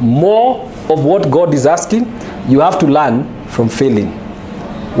have more of what God is asking, you have to learn from failing.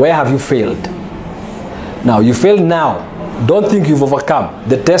 Where have you failed? Now, you failed now. Don't think you've overcome.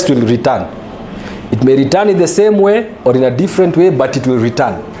 The test will return. It may return in the same way or in a different way, but it will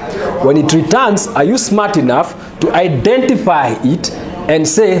return. When it returns, are you smart enough to identify it and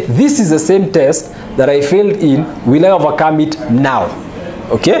say, this is the same test that I failed in, will I overcome it now?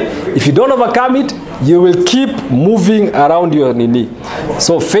 Okay? If you don't overcome it, you will keep moving around your nini.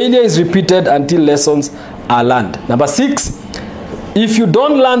 So failure is repeated until lessons are learned. Number 6, if you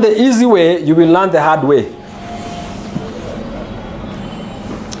don't learn the easy way, you will learn the hard way.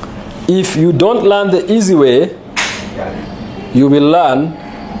 If you don't learn the easy way, you will learn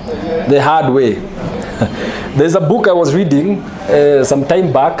the hard way. There's a book I was reading some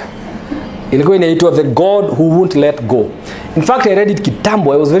time back. Ilikuwa inaitwa The God Who Won't Let Go. In fact, I read it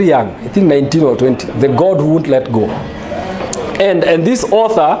kitambo. I was very young. I think 19 or 20. The God Who Won't Let Go. And this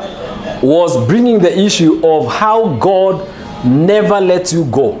author was bringing the issue of how God never lets you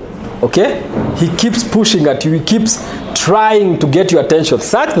go. Okay? He keeps pushing at you. He keeps trying to get your attention,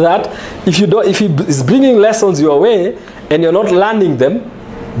 such that if he is bringing lessons your way and you're not learning them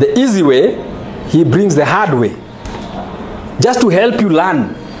the easy way, he brings the hard way, just to help you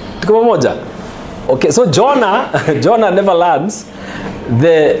learn. Okay, so Jonah never learns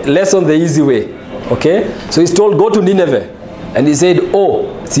the lesson the easy way. Okay, so he's told, go to Nineveh, and he said, oh,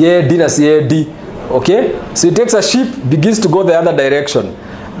 CAD. Okay, so he takes a ship, begins to go the other direction.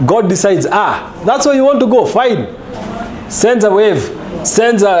 God decides, that's where you want to go, fine. Sends a wave,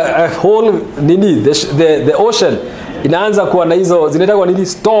 sends a whole nini, the ocean. Inaanza kuwa na hizo zinaitwa kwa nini,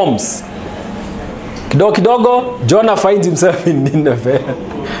 storms. Kidogo kidogo, Jonah finds himself in Nineveh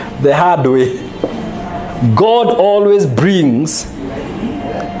the hard way. God always brings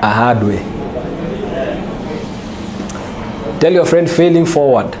a hard way. Tell your friend, failing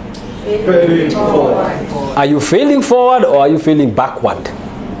forward. Failing forward. Are you failing forward or are you failing backward?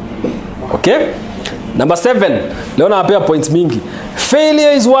 Okay? Number 7. Leo napea points mingi.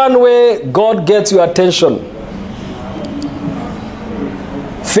 Failure is one way God gets your attention.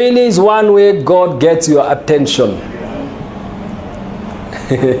 Failure is one way God gets your attention.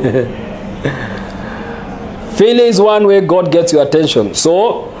 Failure is one way God gets your attention.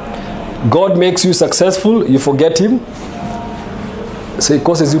 So, God makes you successful, you forget him. So it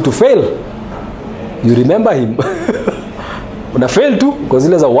causes you to fail. You remember him. Una fail too, because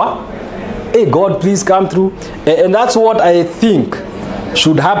he says, hey God, please come through. And that's what I think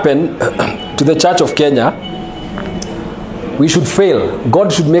should happen to the Church of Kenya. We should fail.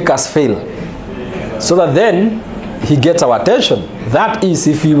 God should make us fail, so that then he gets our attention. That is,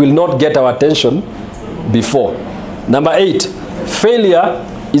 if he will not get our attention before. Number 8, failure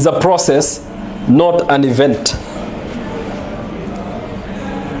is a process, not an event.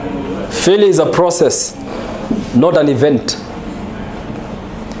 Failure is a process, not an event.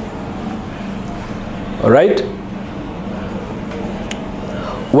 Alright?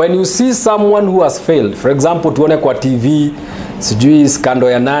 When you see someone who has failed, for example, tuone kwa TV, sijui skando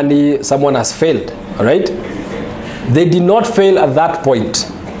ya nani, someone has failed, alright? They did not fail at that point.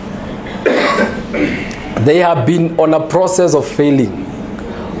 They have been on a process of failing,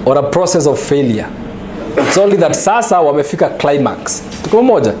 or a process of failure. It's only that sasa wamefika climax. Tuko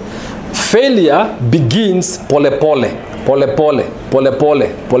moja. Failure begins pole pole, pole pole, pole pole,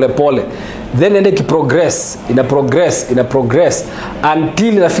 pole pole. Then ende ki progress, ina progress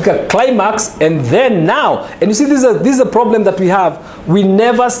until inafika climax, and then now, and you see this is a problem that we have. We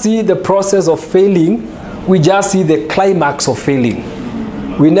never see the process of failing, we just see the climax of failing.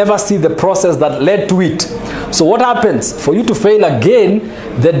 We never see the process that led to it. So what happens? For you to fail again,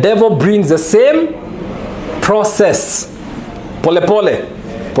 the devil brings the same process. Pole pole,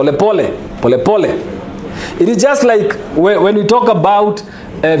 pole pole, pole pole. It is just like when we talk about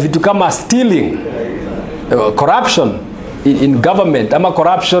vitu kama stealing, corruption in government, ama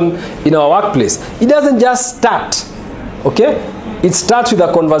corruption in our workplace. It doesn't just start, okay? It starts with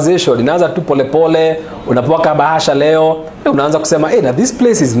a conversation. Inaanza tu pole pole, unapoka bahasha leo, unaanza kusema, hey, now this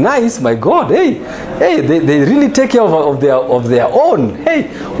place is nice, my God, hey, they really take care of their own. Hey,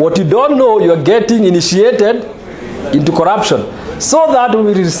 what you don't know, you are getting initiated into corruption. So that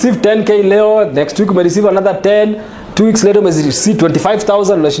we receive 10k leo, next week we receive another 10, 2 weeks later we receive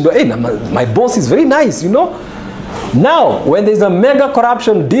 25,000. Hey, my boss is very nice, you know. Now, when there's a mega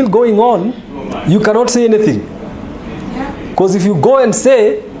corruption deal going on, you cannot say anything. Because if you go and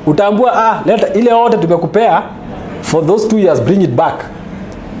say, utambua, leta ile order tumekupea for those 2 years, bring it back.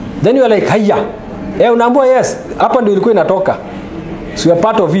 Then you are like, haya. Unaambua, yes, hapa ndio ilikuwa inatoka. So you are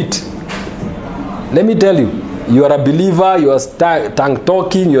part of it. Let me tell you, you are a believer, you are tongue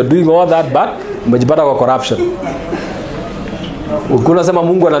talking, you are doing all that, but umejipata kwa corruption. Ukuna sema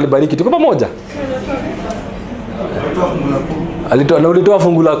Mungu analibariki. Tuko pamoja? Ulitoa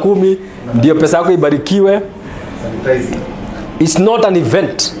fungu la 10 ndio pesa yako ibarikiwe. It's not an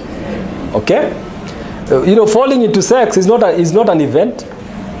event. Okay? You know, falling into sex is not an event.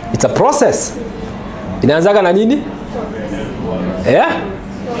 It's a process. Inaanzaga na nini? Yeah?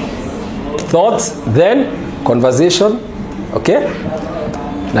 Thoughts, then conversation. Okay?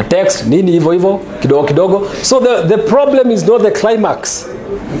 Na text, nini hivyo kidogo kidogo. So the problem is not the climax.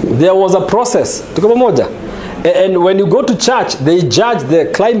 There was a process. Tuko pamoja? And when you go to church, they judge the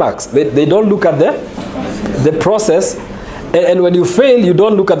climax. They don't look at the process. And when you fail, you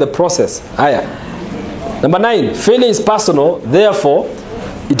don't look at the process. Aya. Number 9, failure is personal. Therefore,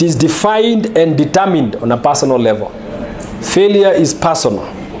 it is defined and determined on a personal level. Failure is personal.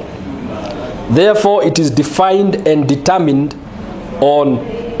 Therefore, it is defined and determined on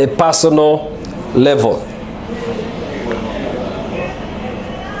a personal level.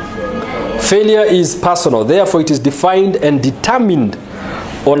 Failure is personal. Therefore, it is defined and determined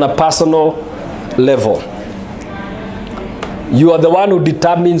on a personal level. You are the one who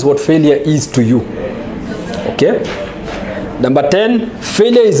determines what failure is to you. Okay? Number 10,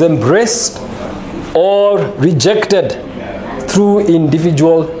 failure is embraced or rejected through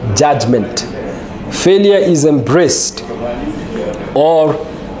individual judgment. Failure is embraced or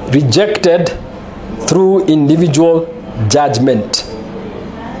rejected through individual judgment.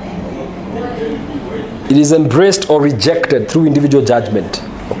 It is embraced or rejected through individual judgment.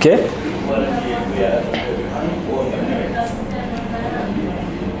 Okay?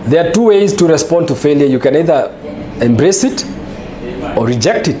 There are 2 ways to respond to failure. You can either embrace it or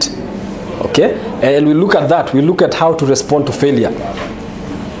reject it. Okay? And we look at that. We look at how to respond to failure.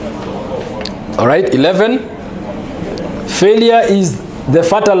 All right? 11. Failure is the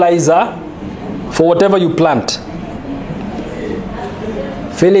fertilizer for whatever you plant.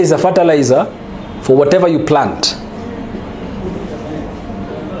 Failure is a fertilizer for whatever you plant.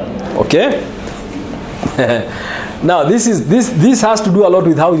 Okay? Now, this has to do a lot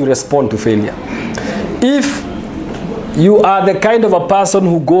with how you respond to failure. If you are the kind of a person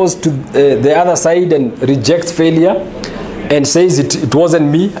who goes to the other side and rejects failure and says it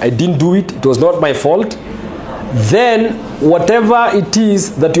wasn't me, I didn't do it, it was not my fault, then whatever it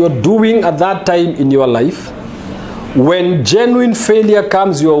is that you're doing at that time in your life, when genuine failure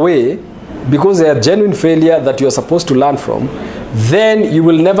comes your way, because they are genuine failure that you're supposed to learn from, then you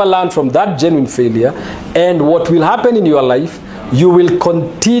will never learn from that genuine failure, and what will happen in your life, you will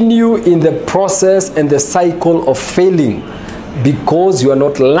continue in the process and the cycle of failing because you are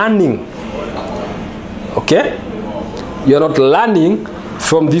not learning. Okay? You are not learning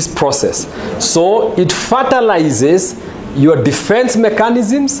from this process. So it fertilizes your defense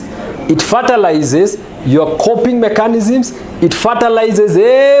mechanisms, it fertilizes your coping mechanisms, it fertilizes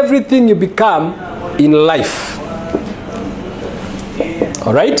everything you become in life.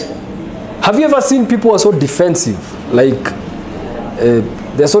 All right? Have you ever seen people who are so defensive? Like,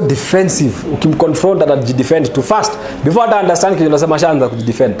 they're so defensive. Ukimconfront and defend too fast. Before they understand, you unasema shaanza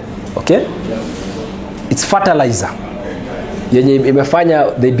kujidefend. Okay? It's fertilizer. Yenye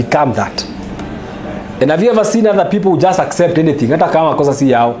imefanya they become that. And have you ever seen other people who just accept anything? Hata kama makosa si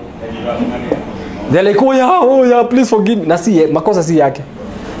yao. They're like, oh yeah, please forgive me. Na si makosa si yake.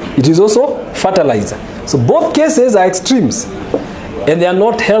 It is also fertilizer. So both cases are extremes. And they are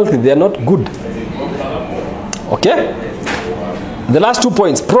not healthy. They are not good. Okay? The last 2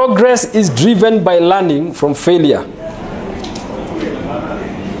 points. Progress is driven by learning from failure.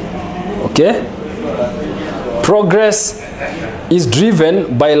 Okay? Progress is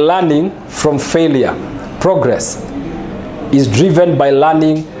driven by learning from failure. Progress is driven by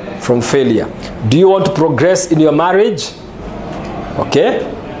learning from failure. Do you want to progress in your marriage? Okay?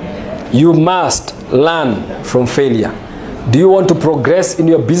 You must learn from failure. Do you want to progress in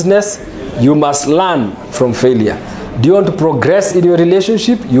your business? You must learn from failure. Do you want to progress in your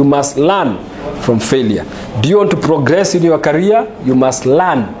relationship? You must learn from failure. Do you want to progress in your career? You must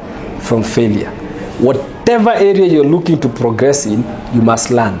learn from failure. Whatever area you're looking to progress in, you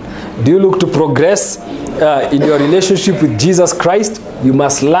must learn. Do you look to progress in your relationship with Jesus Christ? You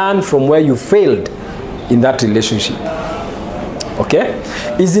must learn from where you failed in that relationship. Okay?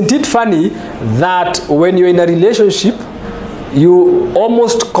 Isn't it funny that when you're in a relationship, you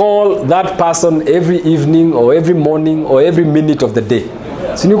almost call that person every evening or every morning or every minute of the day?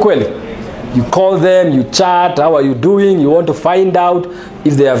 Si ni kweli? You call them, you chat, how are you doing? You want to find out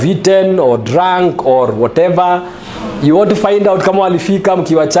if they have eaten or drunk or whatever. You want to find out kama walifika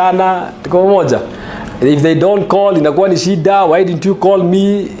mkiwachana, tuko moja. If they don't call, inakuwa ni shida, why didn't you call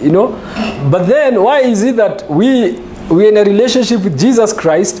me, you know? But then why is it that we're in a relationship with Jesus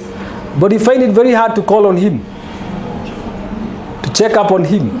Christ, but we find it very hard to call on him, to check up on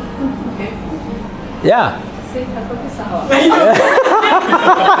him? Yeah.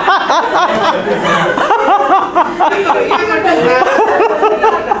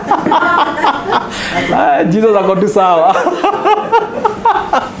 Jesus ako tu sawa.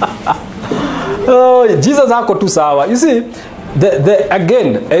 Oh, Jesus ako tu sawa. You see,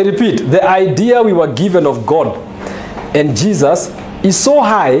 again, I repeat, the idea we were given of God and Jesus is so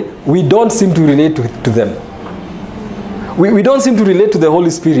high, we don't seem to relate to them. We don't seem to relate to the Holy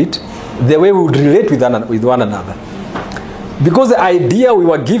Spirit the way we would relate with one another. Because the idea we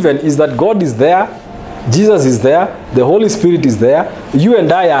were given is that God is there, Jesus is there, the Holy Spirit is there, you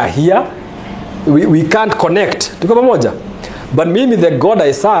and I are here, we can't connect. Tuko pamoja? But maybe the God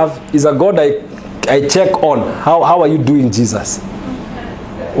I serve is a God I check on. How are you doing, Jesus?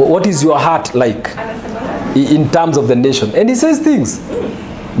 What is your heart like in terms of the nation? And he says things.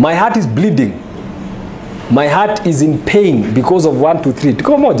 My heart is bleeding. My heart is in pain because of 1, 2, 3.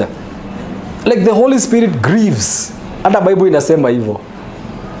 Tuko pamoja? Like the Holy Spirit grieves. Hata Bible inasema hivyo.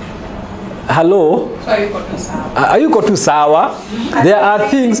 Hello? Are you got to sawa? There are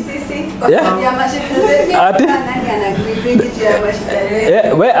things. Yeah?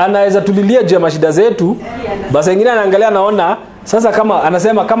 We anaweza tulilia juu ya mashida zetu, basi wengine anaangalia anaona sasa kama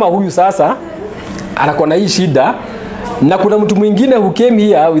anasema kama huyu sasa anakuwa na hii shida na kuna mtu mwingine who came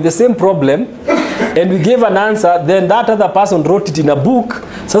here with the same problem and we gave an answer, then that other person wrote it in a book.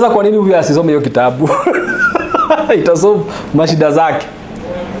 Sasa kwa nini huyu asisome hiyo kitabu? Itasolve mashida zake.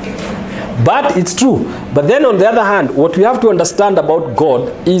 But it's true. But then on the other hand, what we have to understand about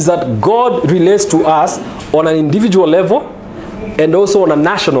God is that God relates to us on an individual level and also on a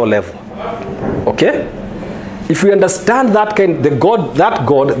national level. Okay? If we understand that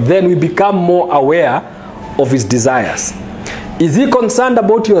God, then we become more aware of his desires. Is he concerned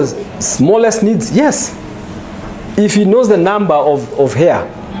about your smallest needs? Yes. If he knows the number of hair,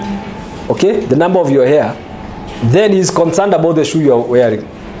 okay, the number of your hair, then he's concerned about the shoe you're wearing.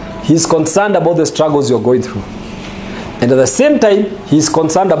 He's concerned about the struggles you're going through. And at the same time, he's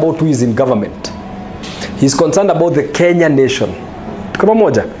concerned about who is in government. He's concerned about the Kenya nation. Kama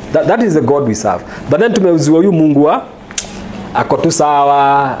moja. That is the God we serve. But then tumeuziwa huyu Mungu wa ako tu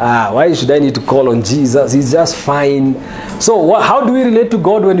sawa. Why should I need to call on Jesus? He's just fine. So how do we relate to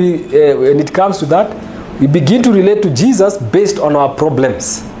God when it comes to that? We begin to relate to Jesus based on our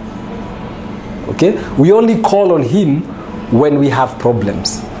problems. Okay? We only call on him when we have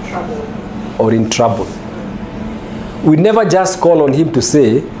problems or in trouble. We never just call on him to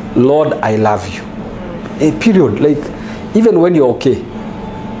say, Lord, I love you. A period. Like, even when you're okay.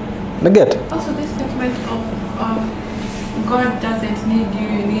 Get? Also, this statement of God doesn't need you,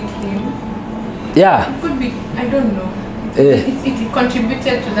 you need him. Yeah. It could be, I don't know. It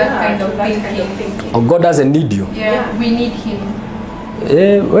contributed to that kind of thinking. Oh, God doesn't need you. Yeah, we need him.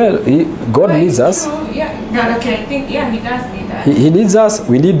 Well, God needs us. Yeah, okay, I think, he does need us. He needs us,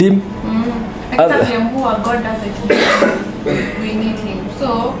 we need him. God doesn't need him. We need him.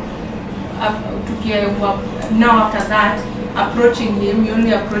 So, now after that, approaching him, you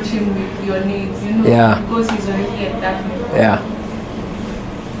only approach him with your needs, you know, Yeah. because he's already at that level. Yeah.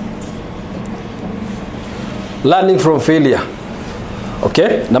 Learning from failure.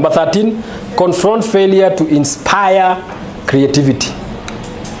 Okay? Number 13, confront failure to inspire creativity.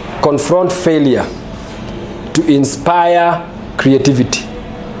 Confront failure to inspire creativity.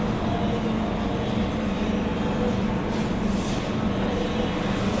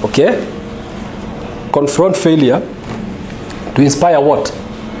 Okay? Confront failure to inspire what?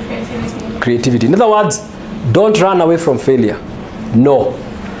 Creativity. In other words, don't run away from failure. No.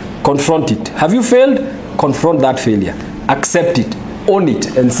 Confront it. Have you failed? Confront that failure. Accept it. Own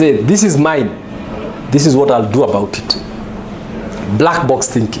it and say, this is mine. This is what I'll do about it. Black box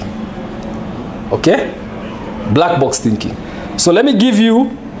thinking. Okay? Black box thinking. So let me give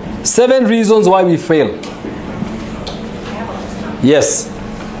you 7 reasons why we fail. Yes.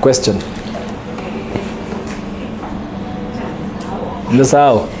 Question.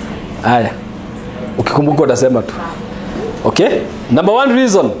 Nisahau. Haya. Ukikumbuka utasema tu. Okay? Number 1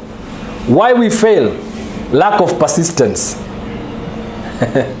 reason why we fail, lack of persistence.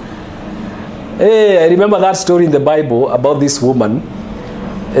 Hey, I remember that story in the Bible about this woman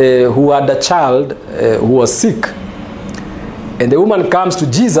who had a child who was sick. And the woman comes to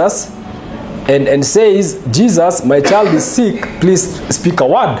Jesus and says, Jesus, my child is sick, please speak a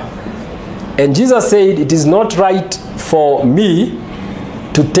word. And Jesus said, it is not right for me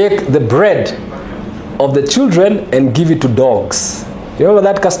to take the bread of the children and give it to dogs. You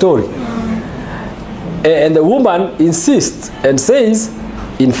remember that story? And the woman insists and says,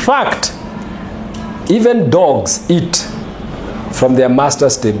 in fact, even dogs eat from their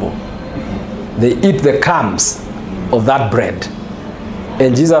master's table. They eat the crumbs of that bread.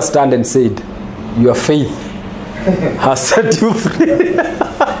 And Jesus stand and said, your faith has set you free.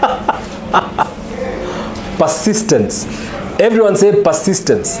 Persistence. Everyone say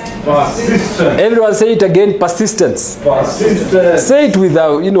persistence. Persistence. Everyone say it again, persistence. Persistence. Say it with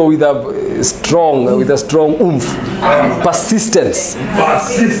a, with a strong oomph. Persistence.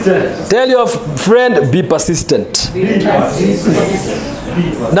 Persistence. Tell your friend, be persistent. Be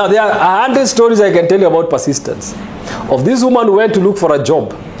persistent. Now there are 100 stories I can tell you about persistence. Of this woman who went to look for a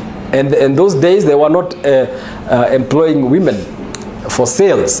job, and in those days they were not employing women for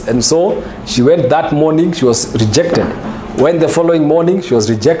sales, and so she went that morning, she was rejected. Went the following morning, she was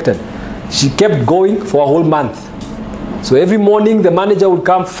rejected. She kept going for a whole month. So every morning the manager would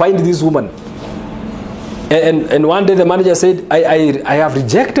come find this woman. And one day the manager said, I have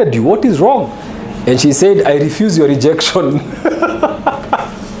rejected you. What is wrong? And she said, I refuse your rejection.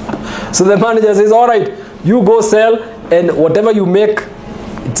 So the manager says, all right, you go sell, and whatever you make,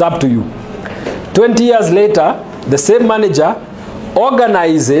 it's up to you. 20 years later, the same manager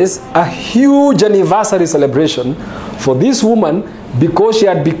organizes a huge anniversary celebration for this woman because she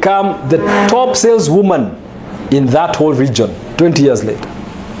had become the top saleswoman in that whole region 20 years later.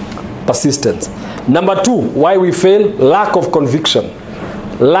 Persistence. Number 2, why we fail, lack of conviction.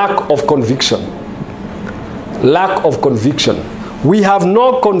 Lack of conviction. Lack of conviction. We have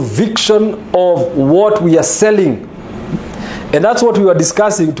no conviction of what we are selling. And that's what we were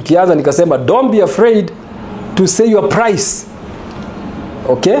discussing. Tukianza nikasema, don't be afraid to say your price.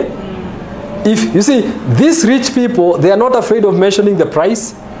 Okay? If you see, these rich people, they are not afraid of mentioning the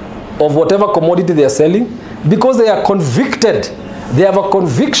price of whatever commodity they are selling because they are convicted. They have a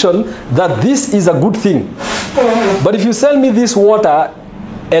conviction that this is a good thing. But if you sell me this water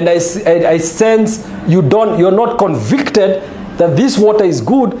and I sense you're not convicted that this water is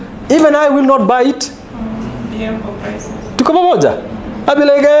good, even I will not buy it. Tuko pamoja? I'll be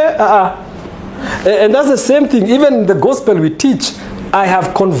like, And that's the same thing. Even the gospel we teach, I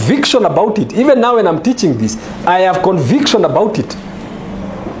have conviction about it. Even now when I'm teaching this, I have conviction about it.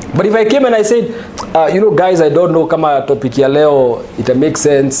 But if I came and I said, guys, I don't know kama topic ya leo, it makes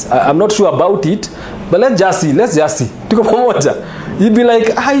sense. I'm not sure about it, but let's just see. Tuko pamoja. You'd be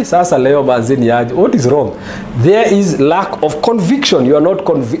like, "Ai, sasa leo bazeni aje. What is wrong?" There is lack of conviction. You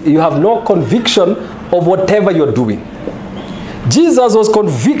have no conviction of whatever you're doing. Jesus was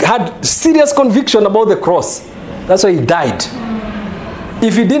had serious conviction about the cross. That's why he died.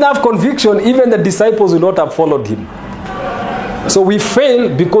 If he didn't have conviction, even the disciples would not have followed him. So we fail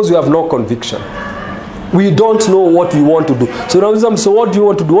because we have no conviction. We don't know what we want to do. So what do you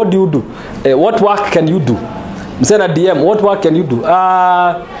want to do? What do you do? What work can you do? Send a DM. What work can you do?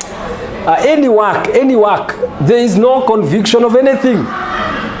 Any work. There is no conviction of anything.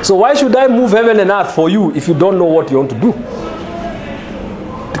 So why should I move heaven and earth for you if you don't know what you want to do?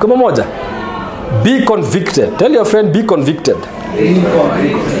 Tuko moja. Be convicted. Tell your friend, be convicted. Be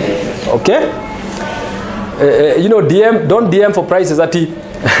convicted. Okay? You know, don't DM for prices ati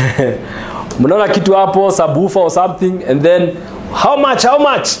mnaona kitu hapo subwoofer or something and then how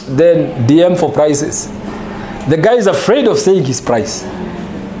much then DM for prices. The guy is afraid of saying his price.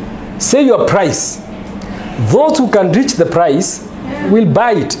 Say your price. Those who can reach the price will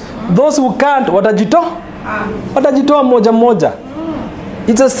buy it. Those who can't watajitoa moja.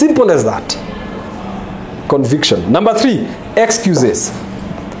 It's as simple as that. Conviction. Number 3, excuses.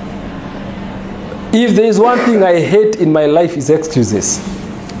 If there is one thing I hate in my life is excuses.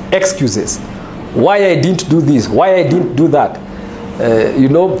 Excuses. Why I didn't do this, why I didn't do that. You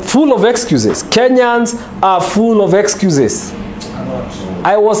know, full of excuses. Kenyans are full of excuses.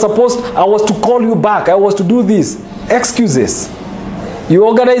 I was to call you back, I was to do this. Excuses. You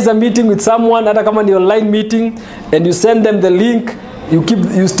organize a meeting with someone, hata kama ni online meeting, and you send them the link,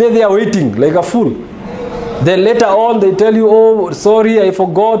 you stay there waiting like a fool. Then later on they tell you, oh sorry, I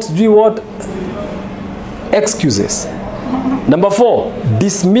forgot, do what? Excuses. Number 4,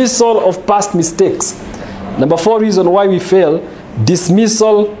 dismissal of past mistakes. Number 4 reason why we fail,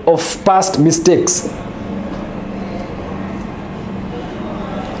 dismissal of past mistakes.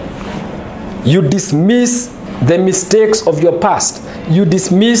 You dismiss the mistakes of your past. You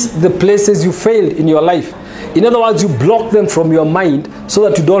dismiss the places you failed in your life. In other words, you block them from your mind so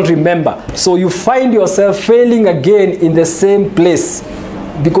that you don't remember. So you find yourself failing again in the same place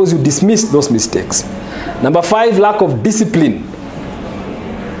because you dismiss those mistakes. Number 5, lack of discipline.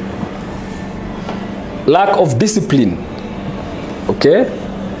 Lack of discipline. Okay?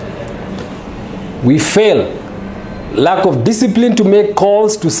 We fail. Lack of discipline to make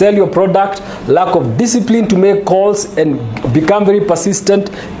calls to sell your product. Lack of discipline to make calls and become very persistent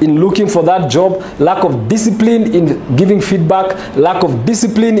in looking for that job. Lack of discipline in giving feedback. Lack of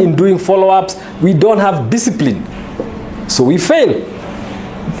discipline in doing follow-ups. We don't have discipline. So we fail.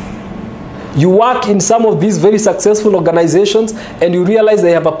 You work in some of these very successful organizations and you realize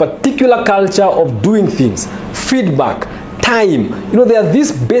they have a particular culture of doing things. Feedback, time. You know, there are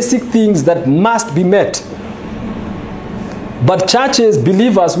these basic things that must be met. But churches,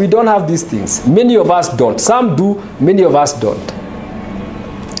 believers, we don't have these things. Many of us don't. Some do, many of us don't.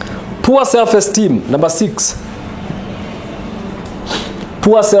 Poor self-esteem, number 6.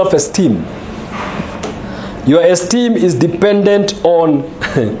 Poor self-esteem. Your esteem is dependent on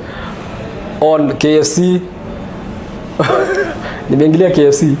on KFC. Nimeingilia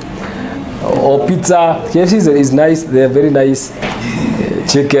KFC or pizza. KFC is nice. They're very nice.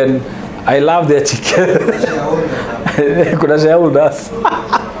 Chicken. I love their chicken. Kuna shareholders.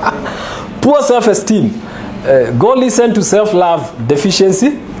 Poor self-esteem. Go listen to self-love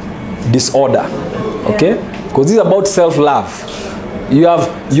deficiency disorder. Okay? Because this is about self-love. You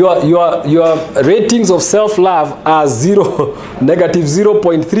have your ratings of self-love are negative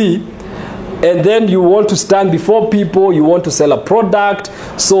 0.3, and then you want to stand before people, you want to sell a product.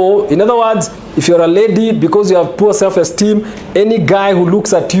 So in other words, if you're a lady, because you have poor self-esteem, any guy who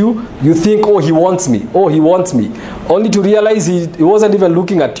looks at you, you think, oh, he wants me, oh, he wants me, only to realize he wasn't even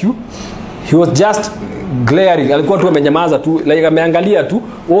looking at you. He was just glaring. Alikuwa tu amenyamaza tu, like ameangalia tu,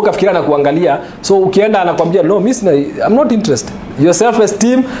 wewe ukafikiria na kuangalia. So ukienda anakuambia, no, I'm not interested. Your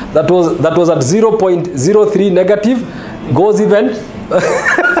self-esteem that was at 0.03 negative goes even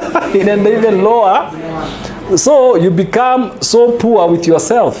even lower. So you become so poor with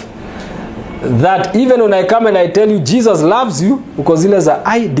yourself that even when I come and I tell you Jesus loves you, because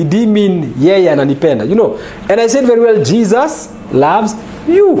did he mean yeye ananipenda, you know? And I said very well, Jesus loves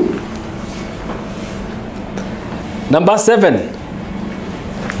you. Number 7.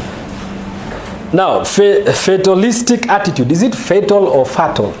 Now, fatalistic attitude. Is it fatal or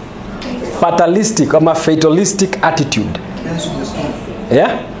fatal? Fatalistic or fatalistic attitude.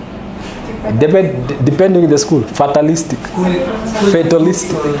 Yeah? Depending on the school. Fatalistic.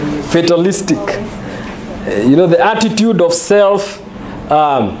 Fatalistic. You know, the attitude of self,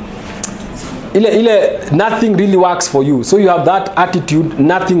 nothing really works for you. So you have that attitude,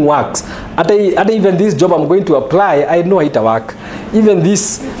 nothing works. At even this job I'm going to apply, I know it'll work. Even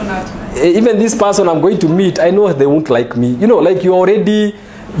this person I'm going to meet, I know they won't like me. You know, like you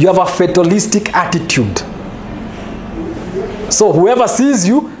have a fatalistic attitude. So whoever sees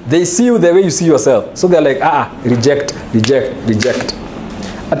you, they see you the way you see yourself. So they're like, reject.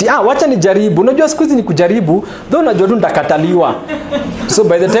 Ati wacha nijaribu. Unajua siku hizi ni kujaribu, though unajua tu nitakataliwa. So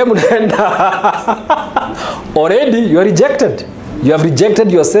by the time unaenda already you are rejected. You have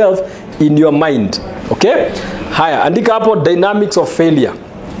rejected yourself in your mind. Okay? Haya, andika hapo dynamics of failure.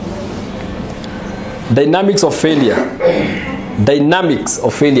 Dynamics of failure. Dynamics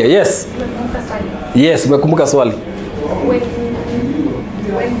of failure. Yes. Yes, umekumbuka swali.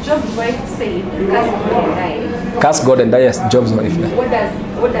 when Job's wife said, "Curse God and die," Curse God and die, yes, Job's wife. Yeah.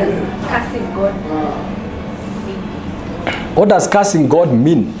 what does cursing God mean? What does cursing God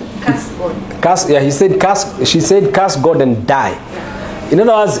mean? Curse God. Curse, yeah, he said curse. She said curse God and die. In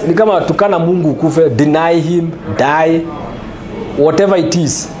other words, ni kama tukana Mungu kufe, deny him, die, whatever it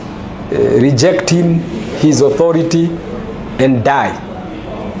is, reject him, his authority, and die.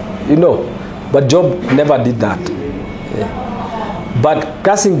 You know, but Job never did that. Yeah. But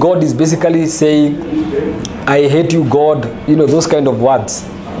cursing God is basically saying, I hate you, God. You know, those kind of words.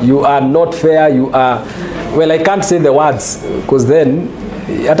 You are not fair. You are, well, I can't say the words because then,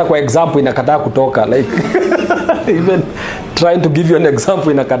 hata kwa example inakataa kutoka, like even trying to give you an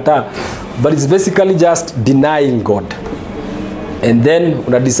example inakataa. But it's basically just denying God. And then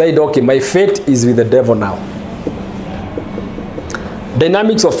una decide, okay, my fate is with the devil now.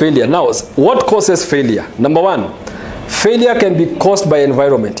 Dynamics of failure. Now, what causes failure? Number one, failure can be caused by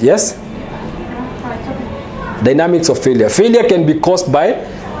environment. Yes? Dynamics of failure. Failure can be caused by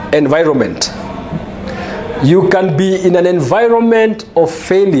environment. You can be in an environment of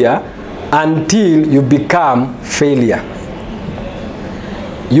failure until you become failure.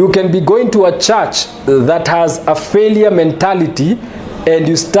 You can be going to a church that has a failure mentality and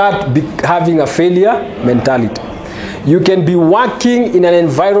you start having a failure mentality. You can be working in an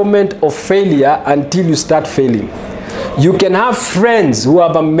environment of failure until you start failing. You can have friends who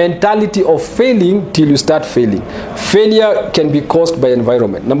have a mentality of failing till you start failing. Failure can be caused by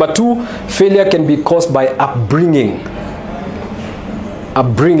environment. Number two, failure can be caused by upbringing.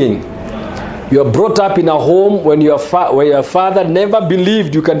 Upbringing. You are brought up in a home where your father never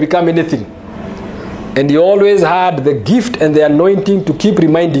believed you can become anything. And he always had the gift and the anointing to keep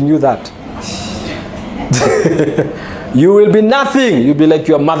reminding you that. You will be nothing. You'll be like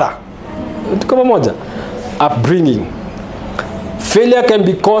your mother. Upbringing. Failure can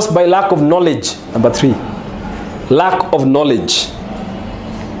be caused by lack of knowledge. Number three, lack of knowledge.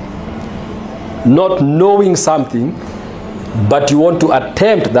 Not knowing something, but you want to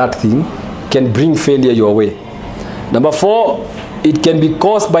attempt that thing, can bring failure your way. Number four, it can be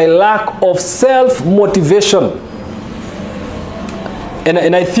caused by lack of self-motivation.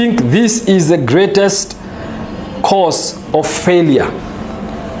 And I think this is the greatest cause of failure.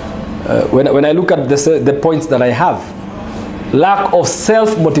 When I look at the points that I have, lack of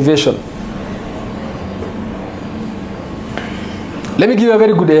self-motivation. Let me give you a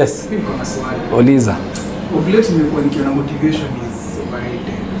very good yes. Oliza. Of late nimekuwa nikiona motivation is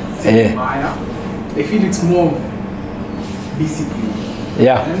overrated. I feel it's more discipline.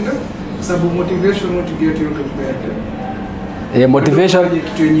 Yeah. And sababu motivation what to get you out of bed. Yeah, motivation.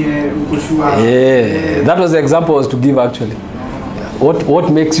 Kitu yenye uko sure. Yeah, that was the example I was to give actually.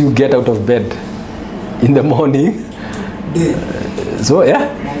 What makes you get out of bed in the morning? So yeah.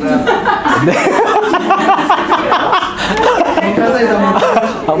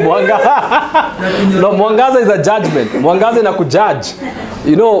 No, mwangaza is a judgment. Mwangaza inakujudge.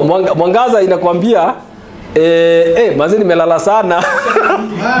 You know, mwangaza inakwambia manze nimelala sana.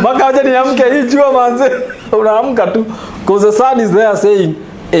 Mpaka aje niamke hii jua manze. Unaamka tu. Because the sun is there saying,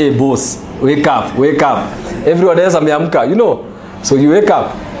 "Hey boss, wake up, wake up." Everyone else ameamka, you know. So you wake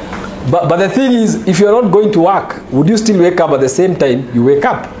up. But the thing is, if you are not going to work, would you still wake up at the same time you wake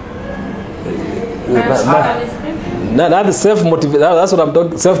up? That's self-motivation. That's what I'm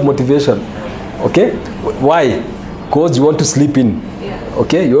talking. Self-motivation. Okay? Why? Because you want to sleep in.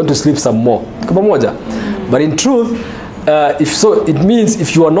 Okay? You want to sleep some more. But in truth, if so, it means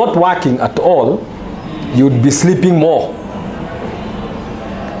if you are not working at all, you would be sleeping more.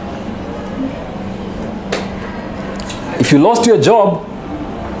 If you lost your job,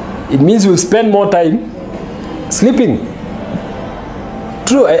 it means you will spend more time sleeping.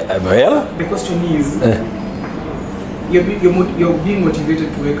 True. Well, the question is, you're being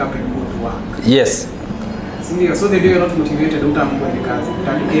motivated to wake up and go to work. Yes. So the day you're not motivated,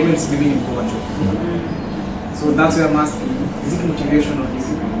 so that's why I'm asking, is it motivation or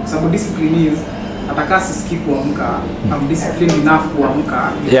discipline? So discipline is, I'm disciplined enough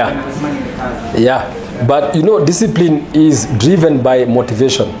kuamka. Yeah. Yeah. But you know, discipline is driven by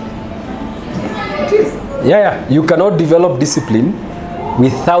motivation. It is. Yeah. You cannot develop discipline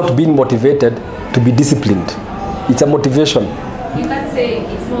without being motivated to be disciplined. It's a motivation. You can't say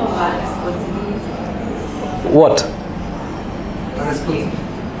it's more of a responsibility. What?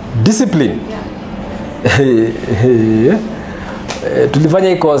 Discipline. Yeah. Tulifanya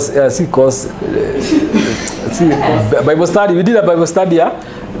hii course, Bible study. We did a Bible study,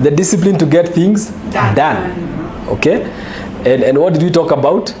 the discipline to get things done. Okay? And what did we talk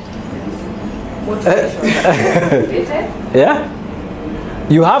about? Yeah?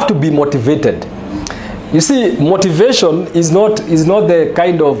 You have to be motivated. You see, motivation is not the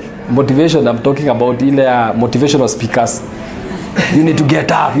kind of motivation I'm talking about in motivational speakers. You need to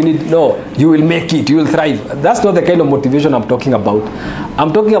get up. You will make it. You will thrive. That's not the kind of motivation I'm talking about.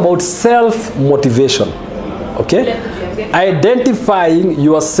 I'm talking about self-motivation. Okay? Identifying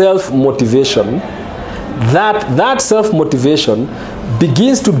your self-motivation. That self-motivation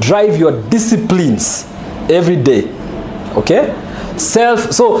begins to drive your disciplines every day. Okay?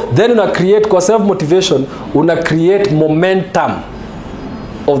 So then una create kwa self-motivation, una create momentum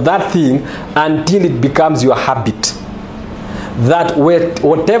of that thing until it becomes your habit. That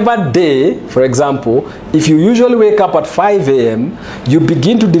whatever day, for example, if you usually wake up at 5 a.m., you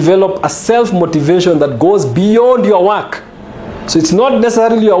begin to develop a self-motivation that goes beyond your work. So it's not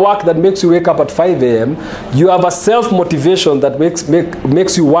necessarily your work that makes you wake up at 5 a.m. You have a self-motivation that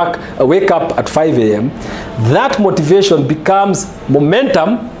makes you wake up at 5 a.m. That motivation becomes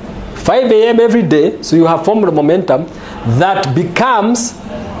momentum, 5 a.m. every day. So you have formed a momentum that becomes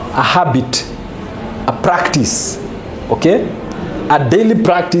a habit, a practice. Okay? A daily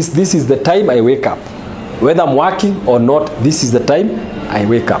practice. This is the time I wake up. Whether I'm working or not, this is the time I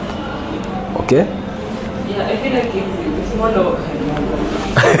wake up. Okay? Yeah, I feel like it's one of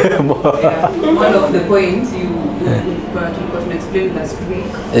one of the points you explained last week.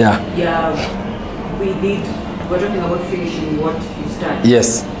 Yeah. Yeah, we're talking about finishing what you started.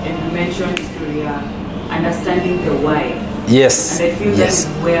 Yes. And you mentioned history, understanding the why. Yes. And I feel that is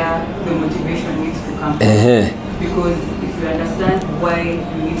where the motivation needs to come from. Because if you understand why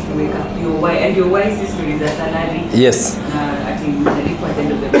you need to wake up, your why, and your why's history is a salary. Yes. At the end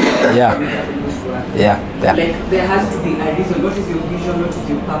of the day. Yeah. Like there has to be a reason. What is your vision? What is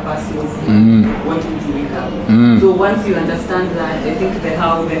your purpose of wanting to wake up? So once you understand that, I think the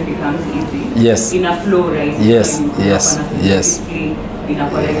how then becomes easy. Yes. In a flow, right? Yes. In a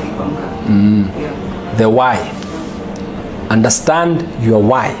The why. Understand your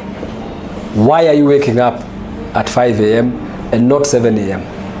why. Why are you waking up at 5 a.m. and not 7 a.m.?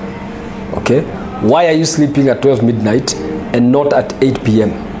 Okay? Why are you sleeping at 12 midnight and not at 8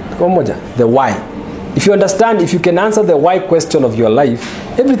 p.m.? The why. If you understand, if you can answer the why question of your life,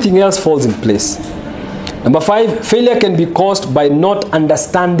 everything else falls in place. Number 5, failure can be caused by not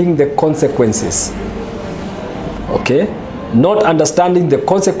understanding the consequences. Okay? Not understanding the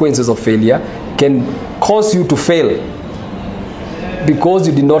consequences of failure can cause you to fail because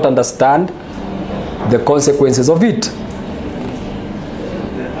you did not understand the consequences of it.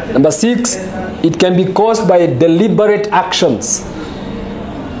 Number 6, it can be caused by deliberate actions.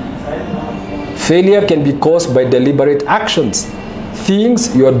 Failure can be caused by deliberate actions.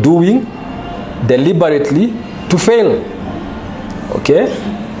 Things you are doing deliberately to fail. Okay?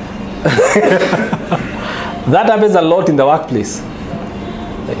 That happens a lot in the workplace.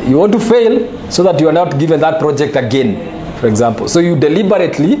 You want to fail so that you are not given that project again, for example. So you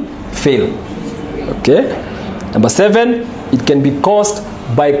deliberately fail. Okay? Number 7, it can be caused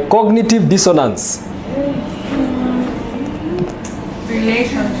by cognitive dissonance.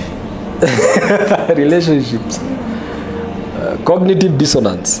 Relationships. Cognitive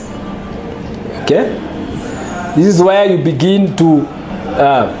dissonance. Okay? This is where you begin to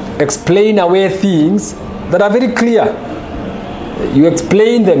explain away things that are very clear. You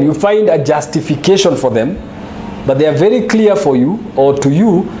explain them, you find a justification for them, but they are very clear for you or to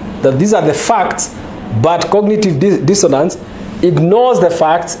you that these are the facts, but cognitive dissonance ignores the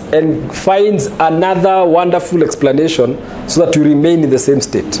facts and finds another wonderful explanation so that you remain in the same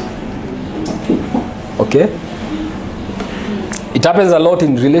state. Okay? It happens a lot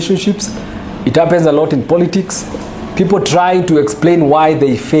in relationships. It happens a lot in politics. People trying to explain why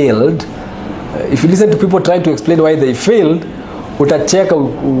they failed. If you listen to people trying to explain why they failed, utacheka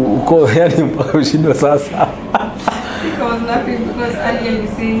uko yani ushindwe sasa. I was laughing because earlier you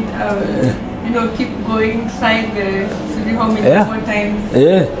said, keep going, try to be how many more times.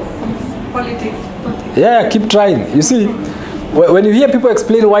 Yeah. It's politics. Yeah, keep trying. You see, when you hear people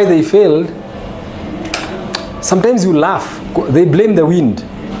explain why they failed, sometimes you laugh. They blame the wind.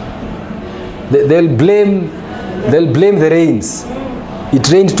 They'll blame the rains. It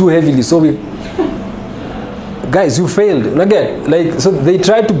rained too heavily, so guys, you failed. And again, so they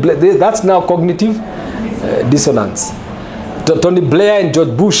try to blame. That's now cognitive dissonance. Tony Blair and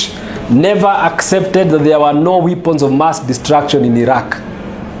George Bush never accepted that there were no weapons of mass destruction in Iraq.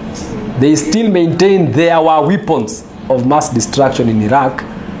 They still maintained there were weapons of mass destruction in Iraq,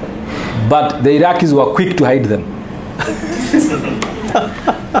 but the Iraqis were quick to hide them.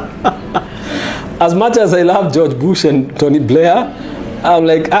 As much as I love George Bush and Tony Blair, I'm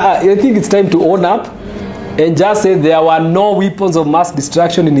like, I think it's time to own up and just say there were no weapons of mass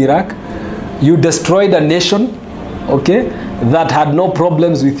destruction in Iraq. You destroyed a nation, okay, that had no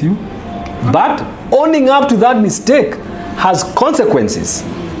problems with you. But owning up to that mistake has consequences.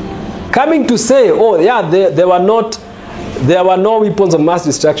 Coming to say, oh yeah, there were no weapons of mass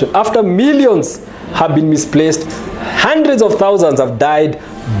destruction, after millions have been misplaced, hundreds of thousands have died,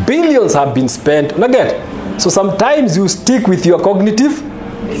 billions have been spent. Look at, so sometimes you stick with your cognitive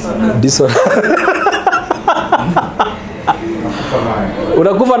disorder.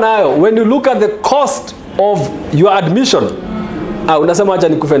 Unakufa nayo. When you look at the cost of your admission, unasema acha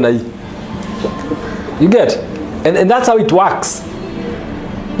nikufe na hii. You get? And that's how it works.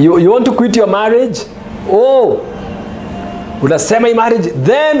 You want to quit your marriage? Oh, unasema hii marriage,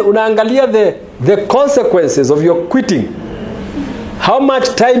 then unaangalia the consequences of your quitting. How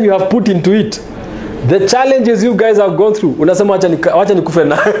much time you have put into it. The challenges you guys have gone through. Unasema acha nikufe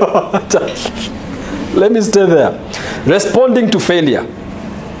nayo. Let me stay there. Responding to failure.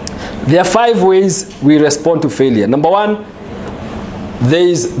 There are 5 ways we respond to failure. Number 1, there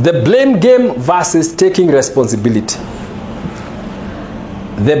is the blame game versus taking responsibility.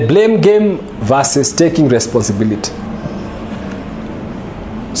 The blame game versus taking responsibility.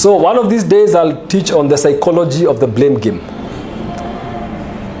 So one of these days I'll teach on the psychology of the blame game.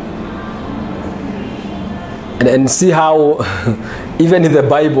 And see how, even in the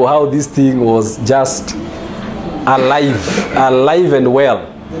Bible, how this thing was just alive and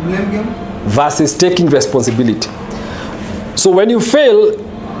well. The blame game? Versus taking responsibility. So when you fail,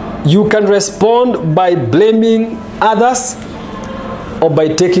 you can respond by blaming others or by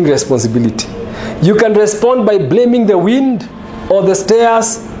taking responsibility. You can respond by blaming the wind or the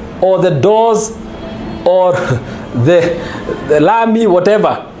stairs or the doors or the lami,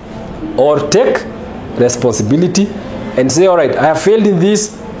 whatever, or take responsibility and say, all right, I have failed in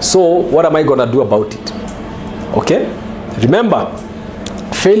this, so what am I going to do about it? Okay? Remember,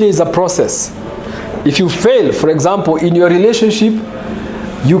 failure is a process. If you fail, for example, in your relationship,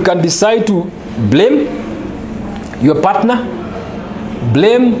 you can decide to blame your partner,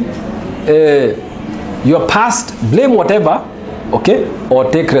 blame your past, blame whatever, okay, or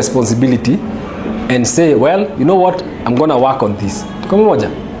take responsibility and say, well, you know what, I'm going to work on this. Come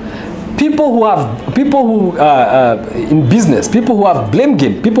on, people who in business, people who have blame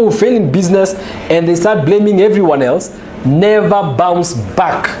game, people who fail in business and they start blaming everyone else, never bounce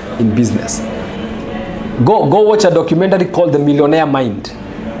back in business. Go watch a documentary called The Millionaire Mind,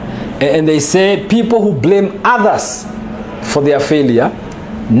 and they say people who blame others for their failure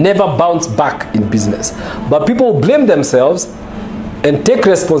never bounce back in business. But people who blame themselves and take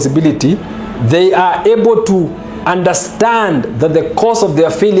responsibility, they are able to understand that the cause of their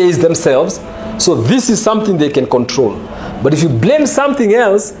failure is themselves, so this is something they can control. But if you blame something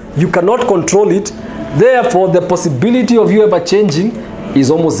else, you cannot control it. Therefore, the possibility of you ever changing is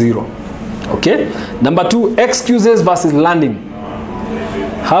almost zero. Okay? Number 2, excuses versus learning.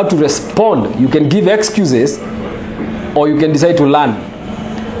 How to respond. You can give excuses or you can decide to learn.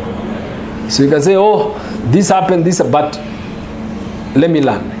 So you can say, oh, this happened, this, but let me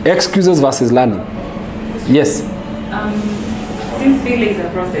learn. Excuses versus learning. Yes? Since failure is a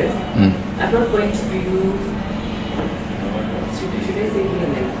process, at what point do you, should I say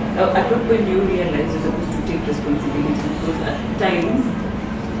realize? At what point do you realize you're supposed to take responsibility? Because at times,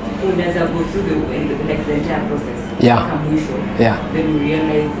 unaweza go through the entire process. Yeah. Yeah. Then you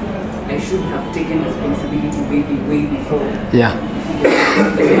realize I should have taken responsibility maybe way before. Yeah.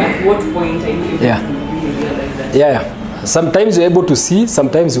 So at what point are you able Yeah. to really realize that? Yeah. Sometimes you're able to see,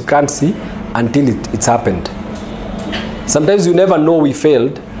 sometimes you can't see until it's happened. Sometimes you never know we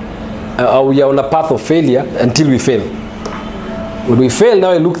failed, or we are on a path of failure until we fail. When we fail,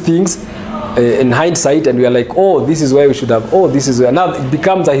 now we look things in hindsight and we are like, oh, this is where we should have, oh, this is where. Now it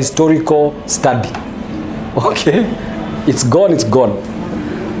becomes a historical study. Okay? It's gone, it's gone.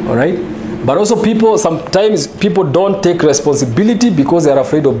 All right? But also sometimes people don't take responsibility because they are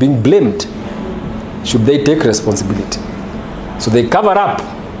afraid of being blamed. Should they take responsibility? So they cover up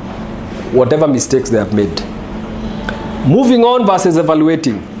whatever mistakes they have made. Moving on versus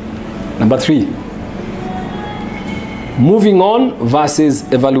evaluating. Number 3. Moving on versus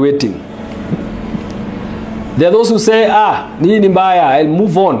evaluating. There are those who say, nini mbaya, I'll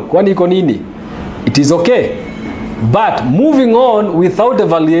move on. Kwani iko nini? It is okay. But moving on without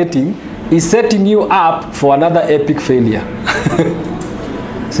evaluating is setting you up for another epic failure.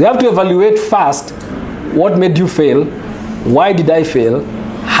 So you have to evaluate first what made you fail, why did I fail,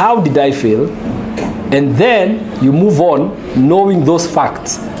 how did I fail, and then you move on knowing those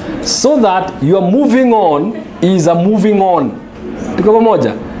facts. So that your moving on is a moving on. Tuko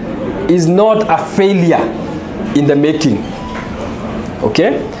pamoja? Is not a failure. in the making.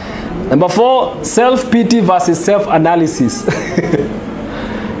 Okay? Number 4, self-pity versus self-analysis.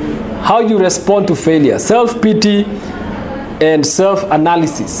 How you respond to failure. Self-pity and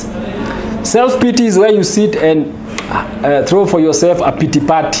self-analysis. Self-pity is where you sit and throw for yourself a pity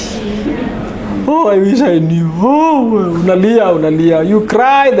party. Oh, I wish I knew. Oh, unalia. You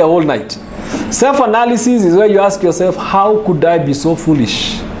cry the whole night. Self-analysis is where you ask yourself, how could I be so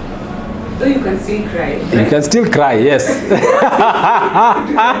foolish? So you can still cry. Right? You can still cry, yes.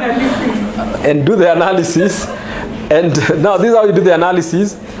 And do the analysis. And now this is how you do the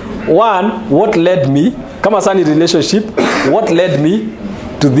analysis. 1, what led me? Kama sani relationship. What led me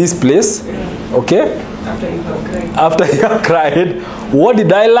to this place? Okay? After you have cried, what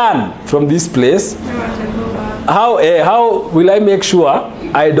did I learn from this place? How will I make sure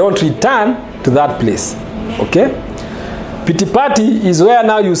I don't return to that place? Okay? Pity party is where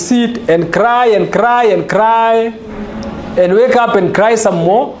now you sit and cry and cry and cry and wake up and cry some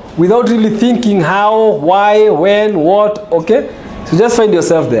more without really thinking how, why, when, what. Okay? So just find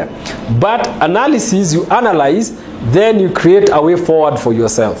yourself there. But analysis, you analyze, then you create a way forward for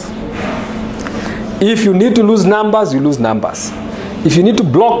yourself. If you need to lose numbers, you lose numbers. If you need to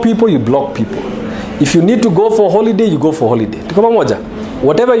block people, you block people. If you need to go for holiday, you go for holiday. Tuko pamoja?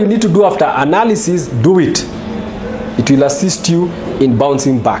 Whatever you need to do after analysis, do it. It will assist you in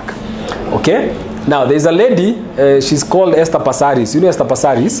bouncing back. Okay? Now, there's a lady, she's called Esther Passaris. You know Esther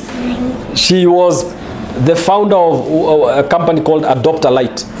Passaris? She was the founder of a company called Adopt a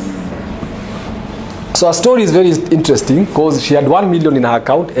Light. So her story is very interesting because she had 1 million in her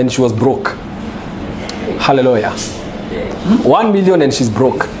account and she was broke. Hallelujah. 1 million and she's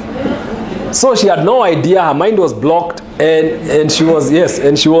broke. So she had no idea, her mind was blocked, and she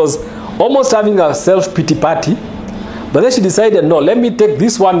was almost having a self-pity party. But then she decided, no, let me take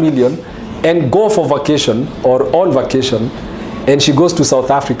this 1 million and go for vacation or on vacation. And she goes to South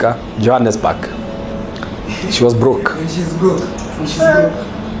Africa, Johannesburg. She was broke. And she's broke.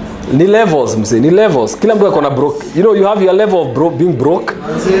 Ni levels, mse, ni levels. Kila mtu akona broke. You know, you have your level of being broke.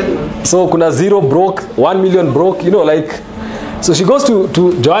 So kuna 0 broke, 1 million broke, you know, like. So she goes to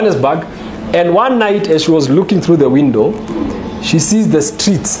Johannesburg, and one night as she was looking through the window, she sees the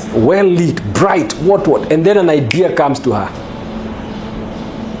streets well lit, bright, what, and then an idea comes to her.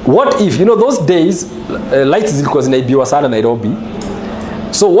 What if, you know, those days, lights zilikuwa zinaibiwa sana Nairobi.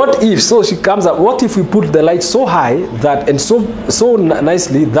 So what if, so she comes up, what if we put the lights so high that, and so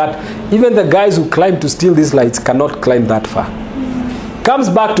nicely that even the guys who climb to steal these lights cannot climb that far. Comes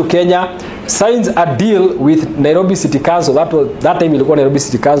back to Kenya, signs a deal with Nairobi City Council, that time ilikuwa Nairobi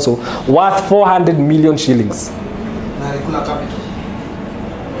City Council, worth 400 million shillings.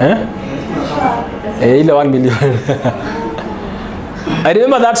 Ile 1 million. I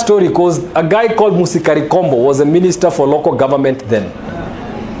remember that story because a guy called Musikari Kombo was a minister for local government then.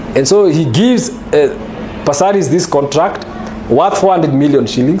 And so he gives Passaris this contract worth 400 million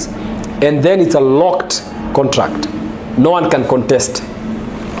shillings, and then it's a locked contract. No one can contest.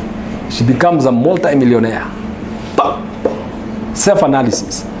 She becomes a multi-millionaire.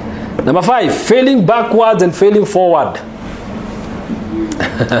 Self-analysis. Number 5, failing backwards and failing forward.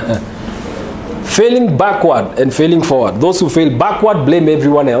 Failing backward and failing forward. Those who fail backward blame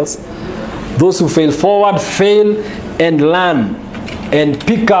everyone else. Those who fail forward fail and learn and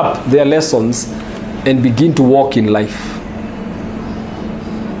pick up their lessons and begin to walk in life.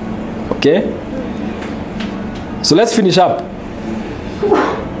 Okay? So let's finish up.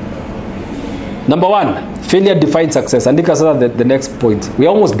 Number 1, failure defines success. Andika sasa the next point. We're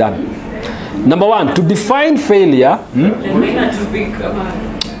almost done. Number 1, to define failure.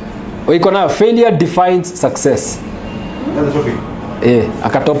 Failure defines success. That's the topic.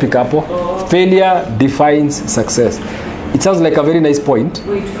 Akatopic hapo. Failure defines success. It sounds like a very nice point.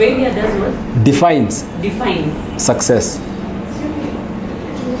 Wait, failure does what? Defines success.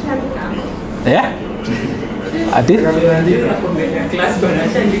 Yeah? Ati?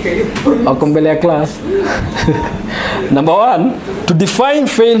 Akombelea class. Number 1, to define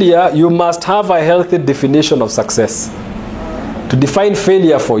failure, you must have a healthy definition of success. To define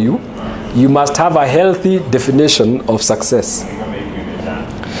failure for you, you must have a healthy definition of success.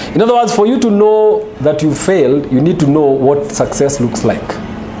 In other words, for you to know that you failed, you need to know what success looks like.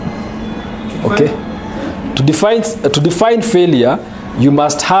 Okay? To define failure, you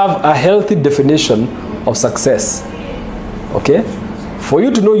must have a healthy definition of success. Okay? For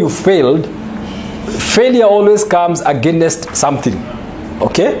you to know you failed, failure always comes against something.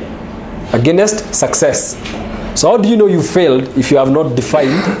 Okay? Against success. So how do you know you failed if you have not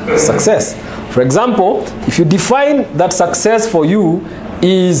defined success? For example, if you define that success for you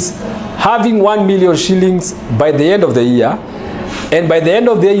is having 1 million shillings by the end of the year, and by the end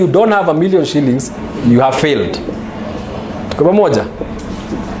of the year you don't have 1 million shillings, you have failed. Tuko pamoja?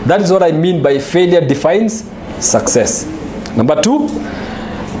 That is what I mean by failure defines success. Number 2,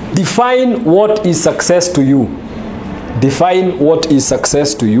 define what is success to you. Define what is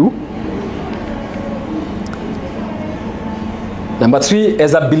success to you. Number 3,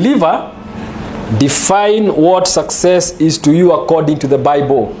 as a believer, define what success is to you according to the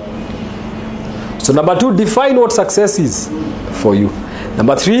Bible. So number 2, define what success is for you.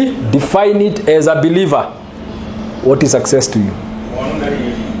 Number 3, define it as a believer. What is success to you?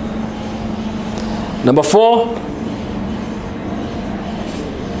 Number 4,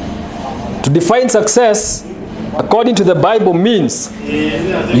 to define success according to the Bible means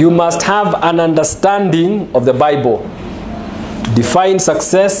you must have an understanding of the Bible. To define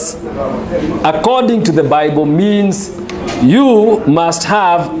success according to the Bible means you must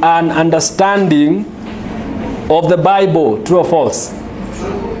have an understanding of the Bible. True or false?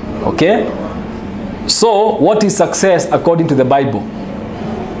 Okay? So, what is success according to the Bible?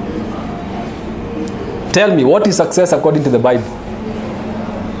 Tell me, what is success according to the Bible?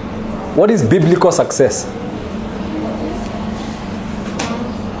 What is biblical success?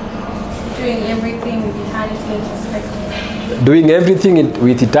 Doing everything with eternity in perspective. Doing everything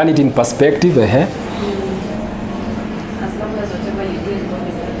with eternity in perspective. As long as whatever you do, God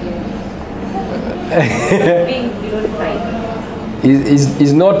is happy. Being glorified.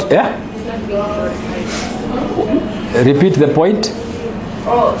 Is not, yeah? It's not being glorified. Repeat the point.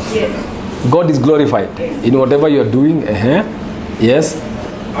 Oh, yes. God is glorified in whatever you are doing. Yes.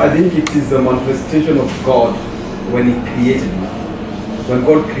 I think it is the manifestation of God when He created me. When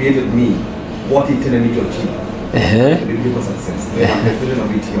God created me, what He intended me to achieve. The biblical success. The manifestation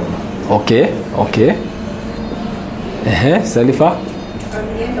of it here. Okay. Salifa? At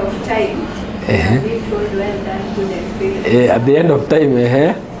the end of time, being told, well done, good and faithful. At the end of time,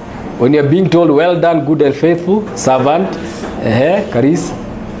 when you are being told, well done, good and faithful servant. Karis?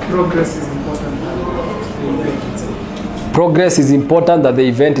 Progress is important than the event itself. Progress is important than the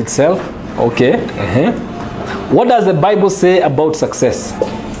event itself. Okay. What does the Bible say about success?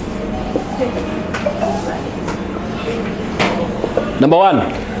 Number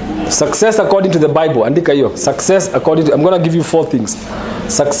 1, success according to the Bible. Andika hiyo. Success according to, I'm going to give you 4 things.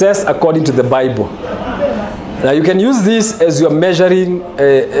 Success according to the Bible. Now you can use this as you're measuring,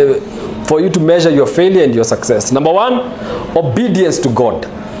 for you to measure your failure and your success. Number 1, obedience to God.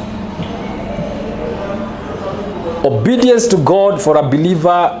 Obedience to God for a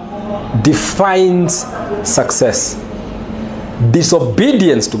believer defines success.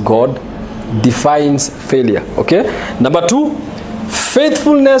 Disobedience to God defines failure. Okay? Number 2,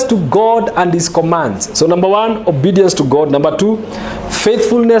 faithfulness to God and His commands. So number 1, obedience to God. Number 2,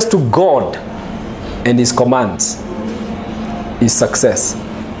 faithfulness to God and His commands is success.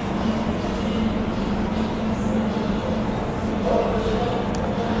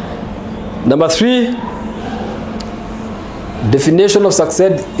 Number 3, definition of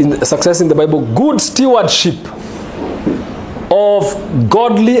success in the Bible: good stewardship of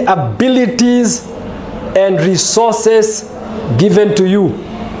godly abilities and resources given to you.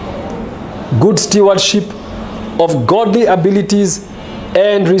 Good stewardship of godly abilities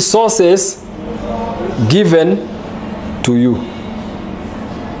and resources given to you.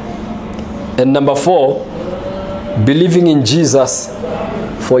 And number 4, believing in Jesus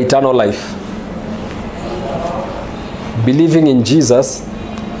for eternal life. Believing in Jesus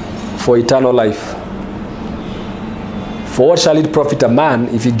for eternal life. For what shall it profit a man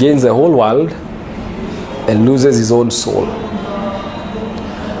if he gains the whole world and loses his own soul?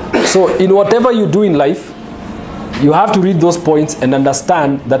 So in whatever you do in life, you have to read those points and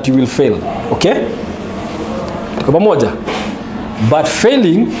understand that you will fail. Okay? Tuko pamoja? But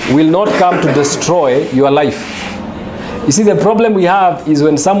failing will not come to destroy your life. You see, the problem we have is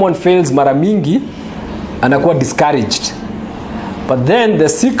when someone fails mara mingi, anakuwa discouraged. But then the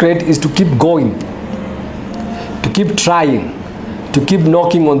secret is to keep going, to keep trying, to keep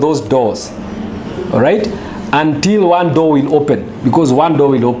knocking on those doors. All right? Until one door will open, because one door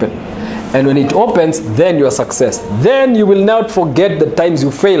will open. And when it opens, then you are success. Then you will not forget the times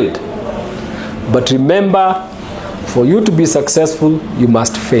you failed. But remember, for you to be successful, you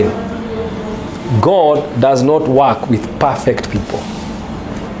must fail. God does not work with perfect people.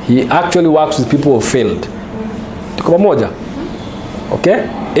 He actually works with people who failed. Tuko pamoja? Okay?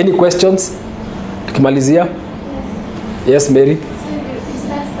 Any questions? Tukimalizia? Yes, Mary? Is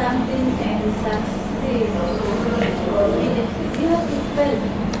that something and succeed? You have to fail.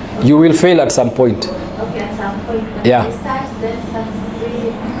 You will fail at some point. Okay, at some point. But Yeah. you start, then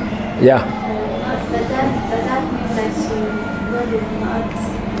succeed. Yeah. But that means that God is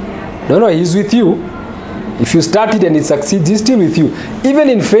not. No, he's with you. If you start it and it succeeds, he's still with you. Even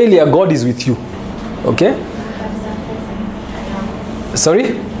in failure, God is with you. Okay? Sorry?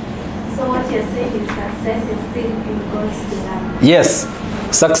 So what you're saying is success is still in God's plan. Yes.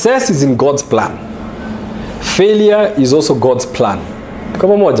 Success is in God's plan. Failure is also God's plan.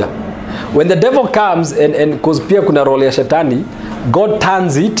 Kama moja. When the devil comes and cause pia kuna role ya shetani, God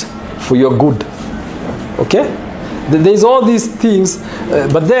turns it for your good. Okay? There's all these things,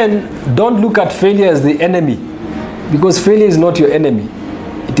 but then don't look at failure as the enemy, because failure is not your enemy.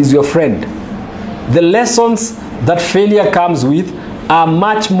 It is your friend. The lessons that failure comes with are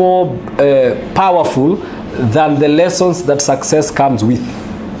much more powerful than the lessons that success comes with.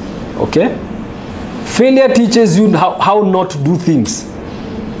 Okay? Failure teaches you how not to do things.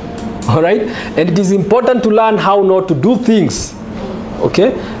 All right? And it is important to learn how not to do things,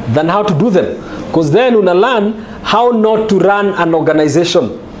 okay, than how to do them. Because then una learn how not to run an organization.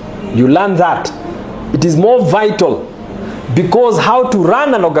 You learn that. It is more vital, because how to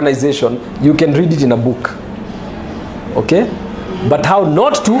run an organization, you can read it in a book. Okay? But how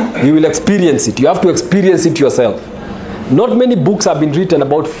not to, you will experience it. You have to experience it yourself. Not many books have been written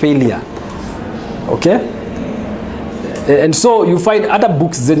about failure. Okay? And so you find other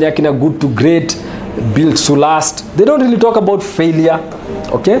books, zenye akina Good to Great, Built to Last, they don't really talk about failure.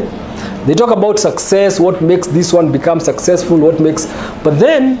 Okay? They talk about success, what makes this one become successful, what makes... But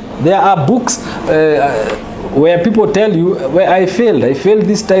then there are books where people tell you, where I failed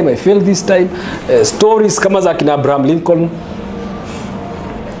this time, I failed this time. Stories kama za kina Abraham Lincoln.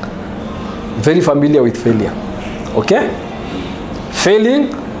 Very familiar with failure. Okay?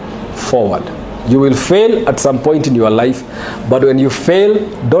 Failing forward. You will fail at some point in your life, but when you fail,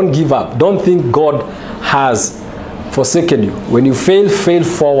 don't give up. Don't think God has forsaken you. When you fail, fail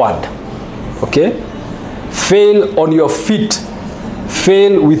forward. Okay? Fail on your feet.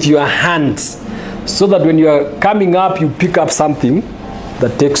 Fail with your hands, so that when you are coming up, you pick up something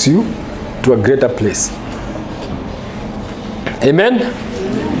that takes you to a greater place. Amen?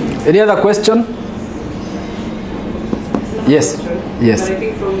 Any other question? Yes. Yes. But I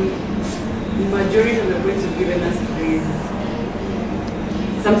think from the majority of the points you've given us, there is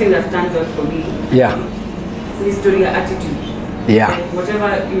something that stands out for me. Yeah. History, attitude. Yeah. Like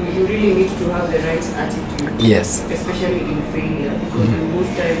whatever, you really need to have the right attitude. Yes. Especially in failure. Because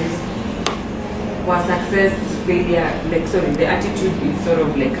most times, for success, failure, the attitude is sort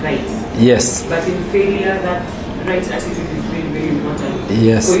of like right. Yes. But in failure, that right attitude is very, very important.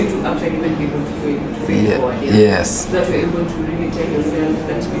 Yes. For you to actually even be able to fail forward. Yeah? Yes. So that you're able to really tell yourself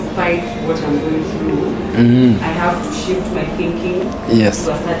that despite what I'm going through, I have to shift my thinking Yes.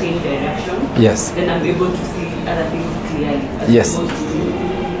 to a certain direction. Yes. Then I'm able to see other things clearly. As Yes. opposed to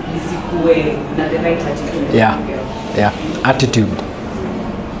nisikue na the right attitude. Yeah. Yeah. Attitude.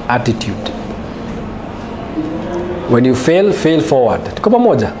 When you fail, fail forward. Tuko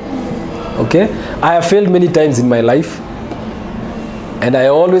pamoja? Okay? I have failed many times in my life, and I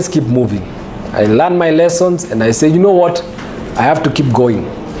always keep moving. I learn my lessons and I say, you know what? I have to keep going.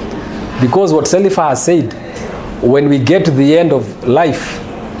 Because what Selifa has said, when we get to the end of life,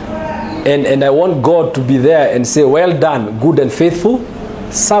 and I want God to be there and say, well done, good and faithful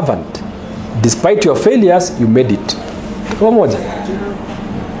servant. Despite your failures, you made it. Tuko pamoja?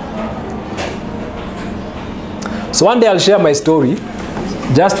 So one day I'll share my story,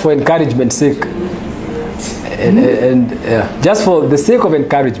 just for encouragement's sake, and just for the sake of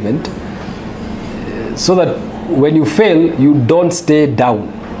encouragement, so that when you fail, you don't stay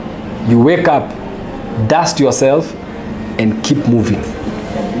down. You wake up, dust yourself, and keep moving.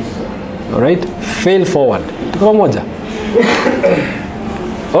 All right? Fail forward. Tuko pamoja?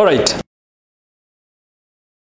 All right.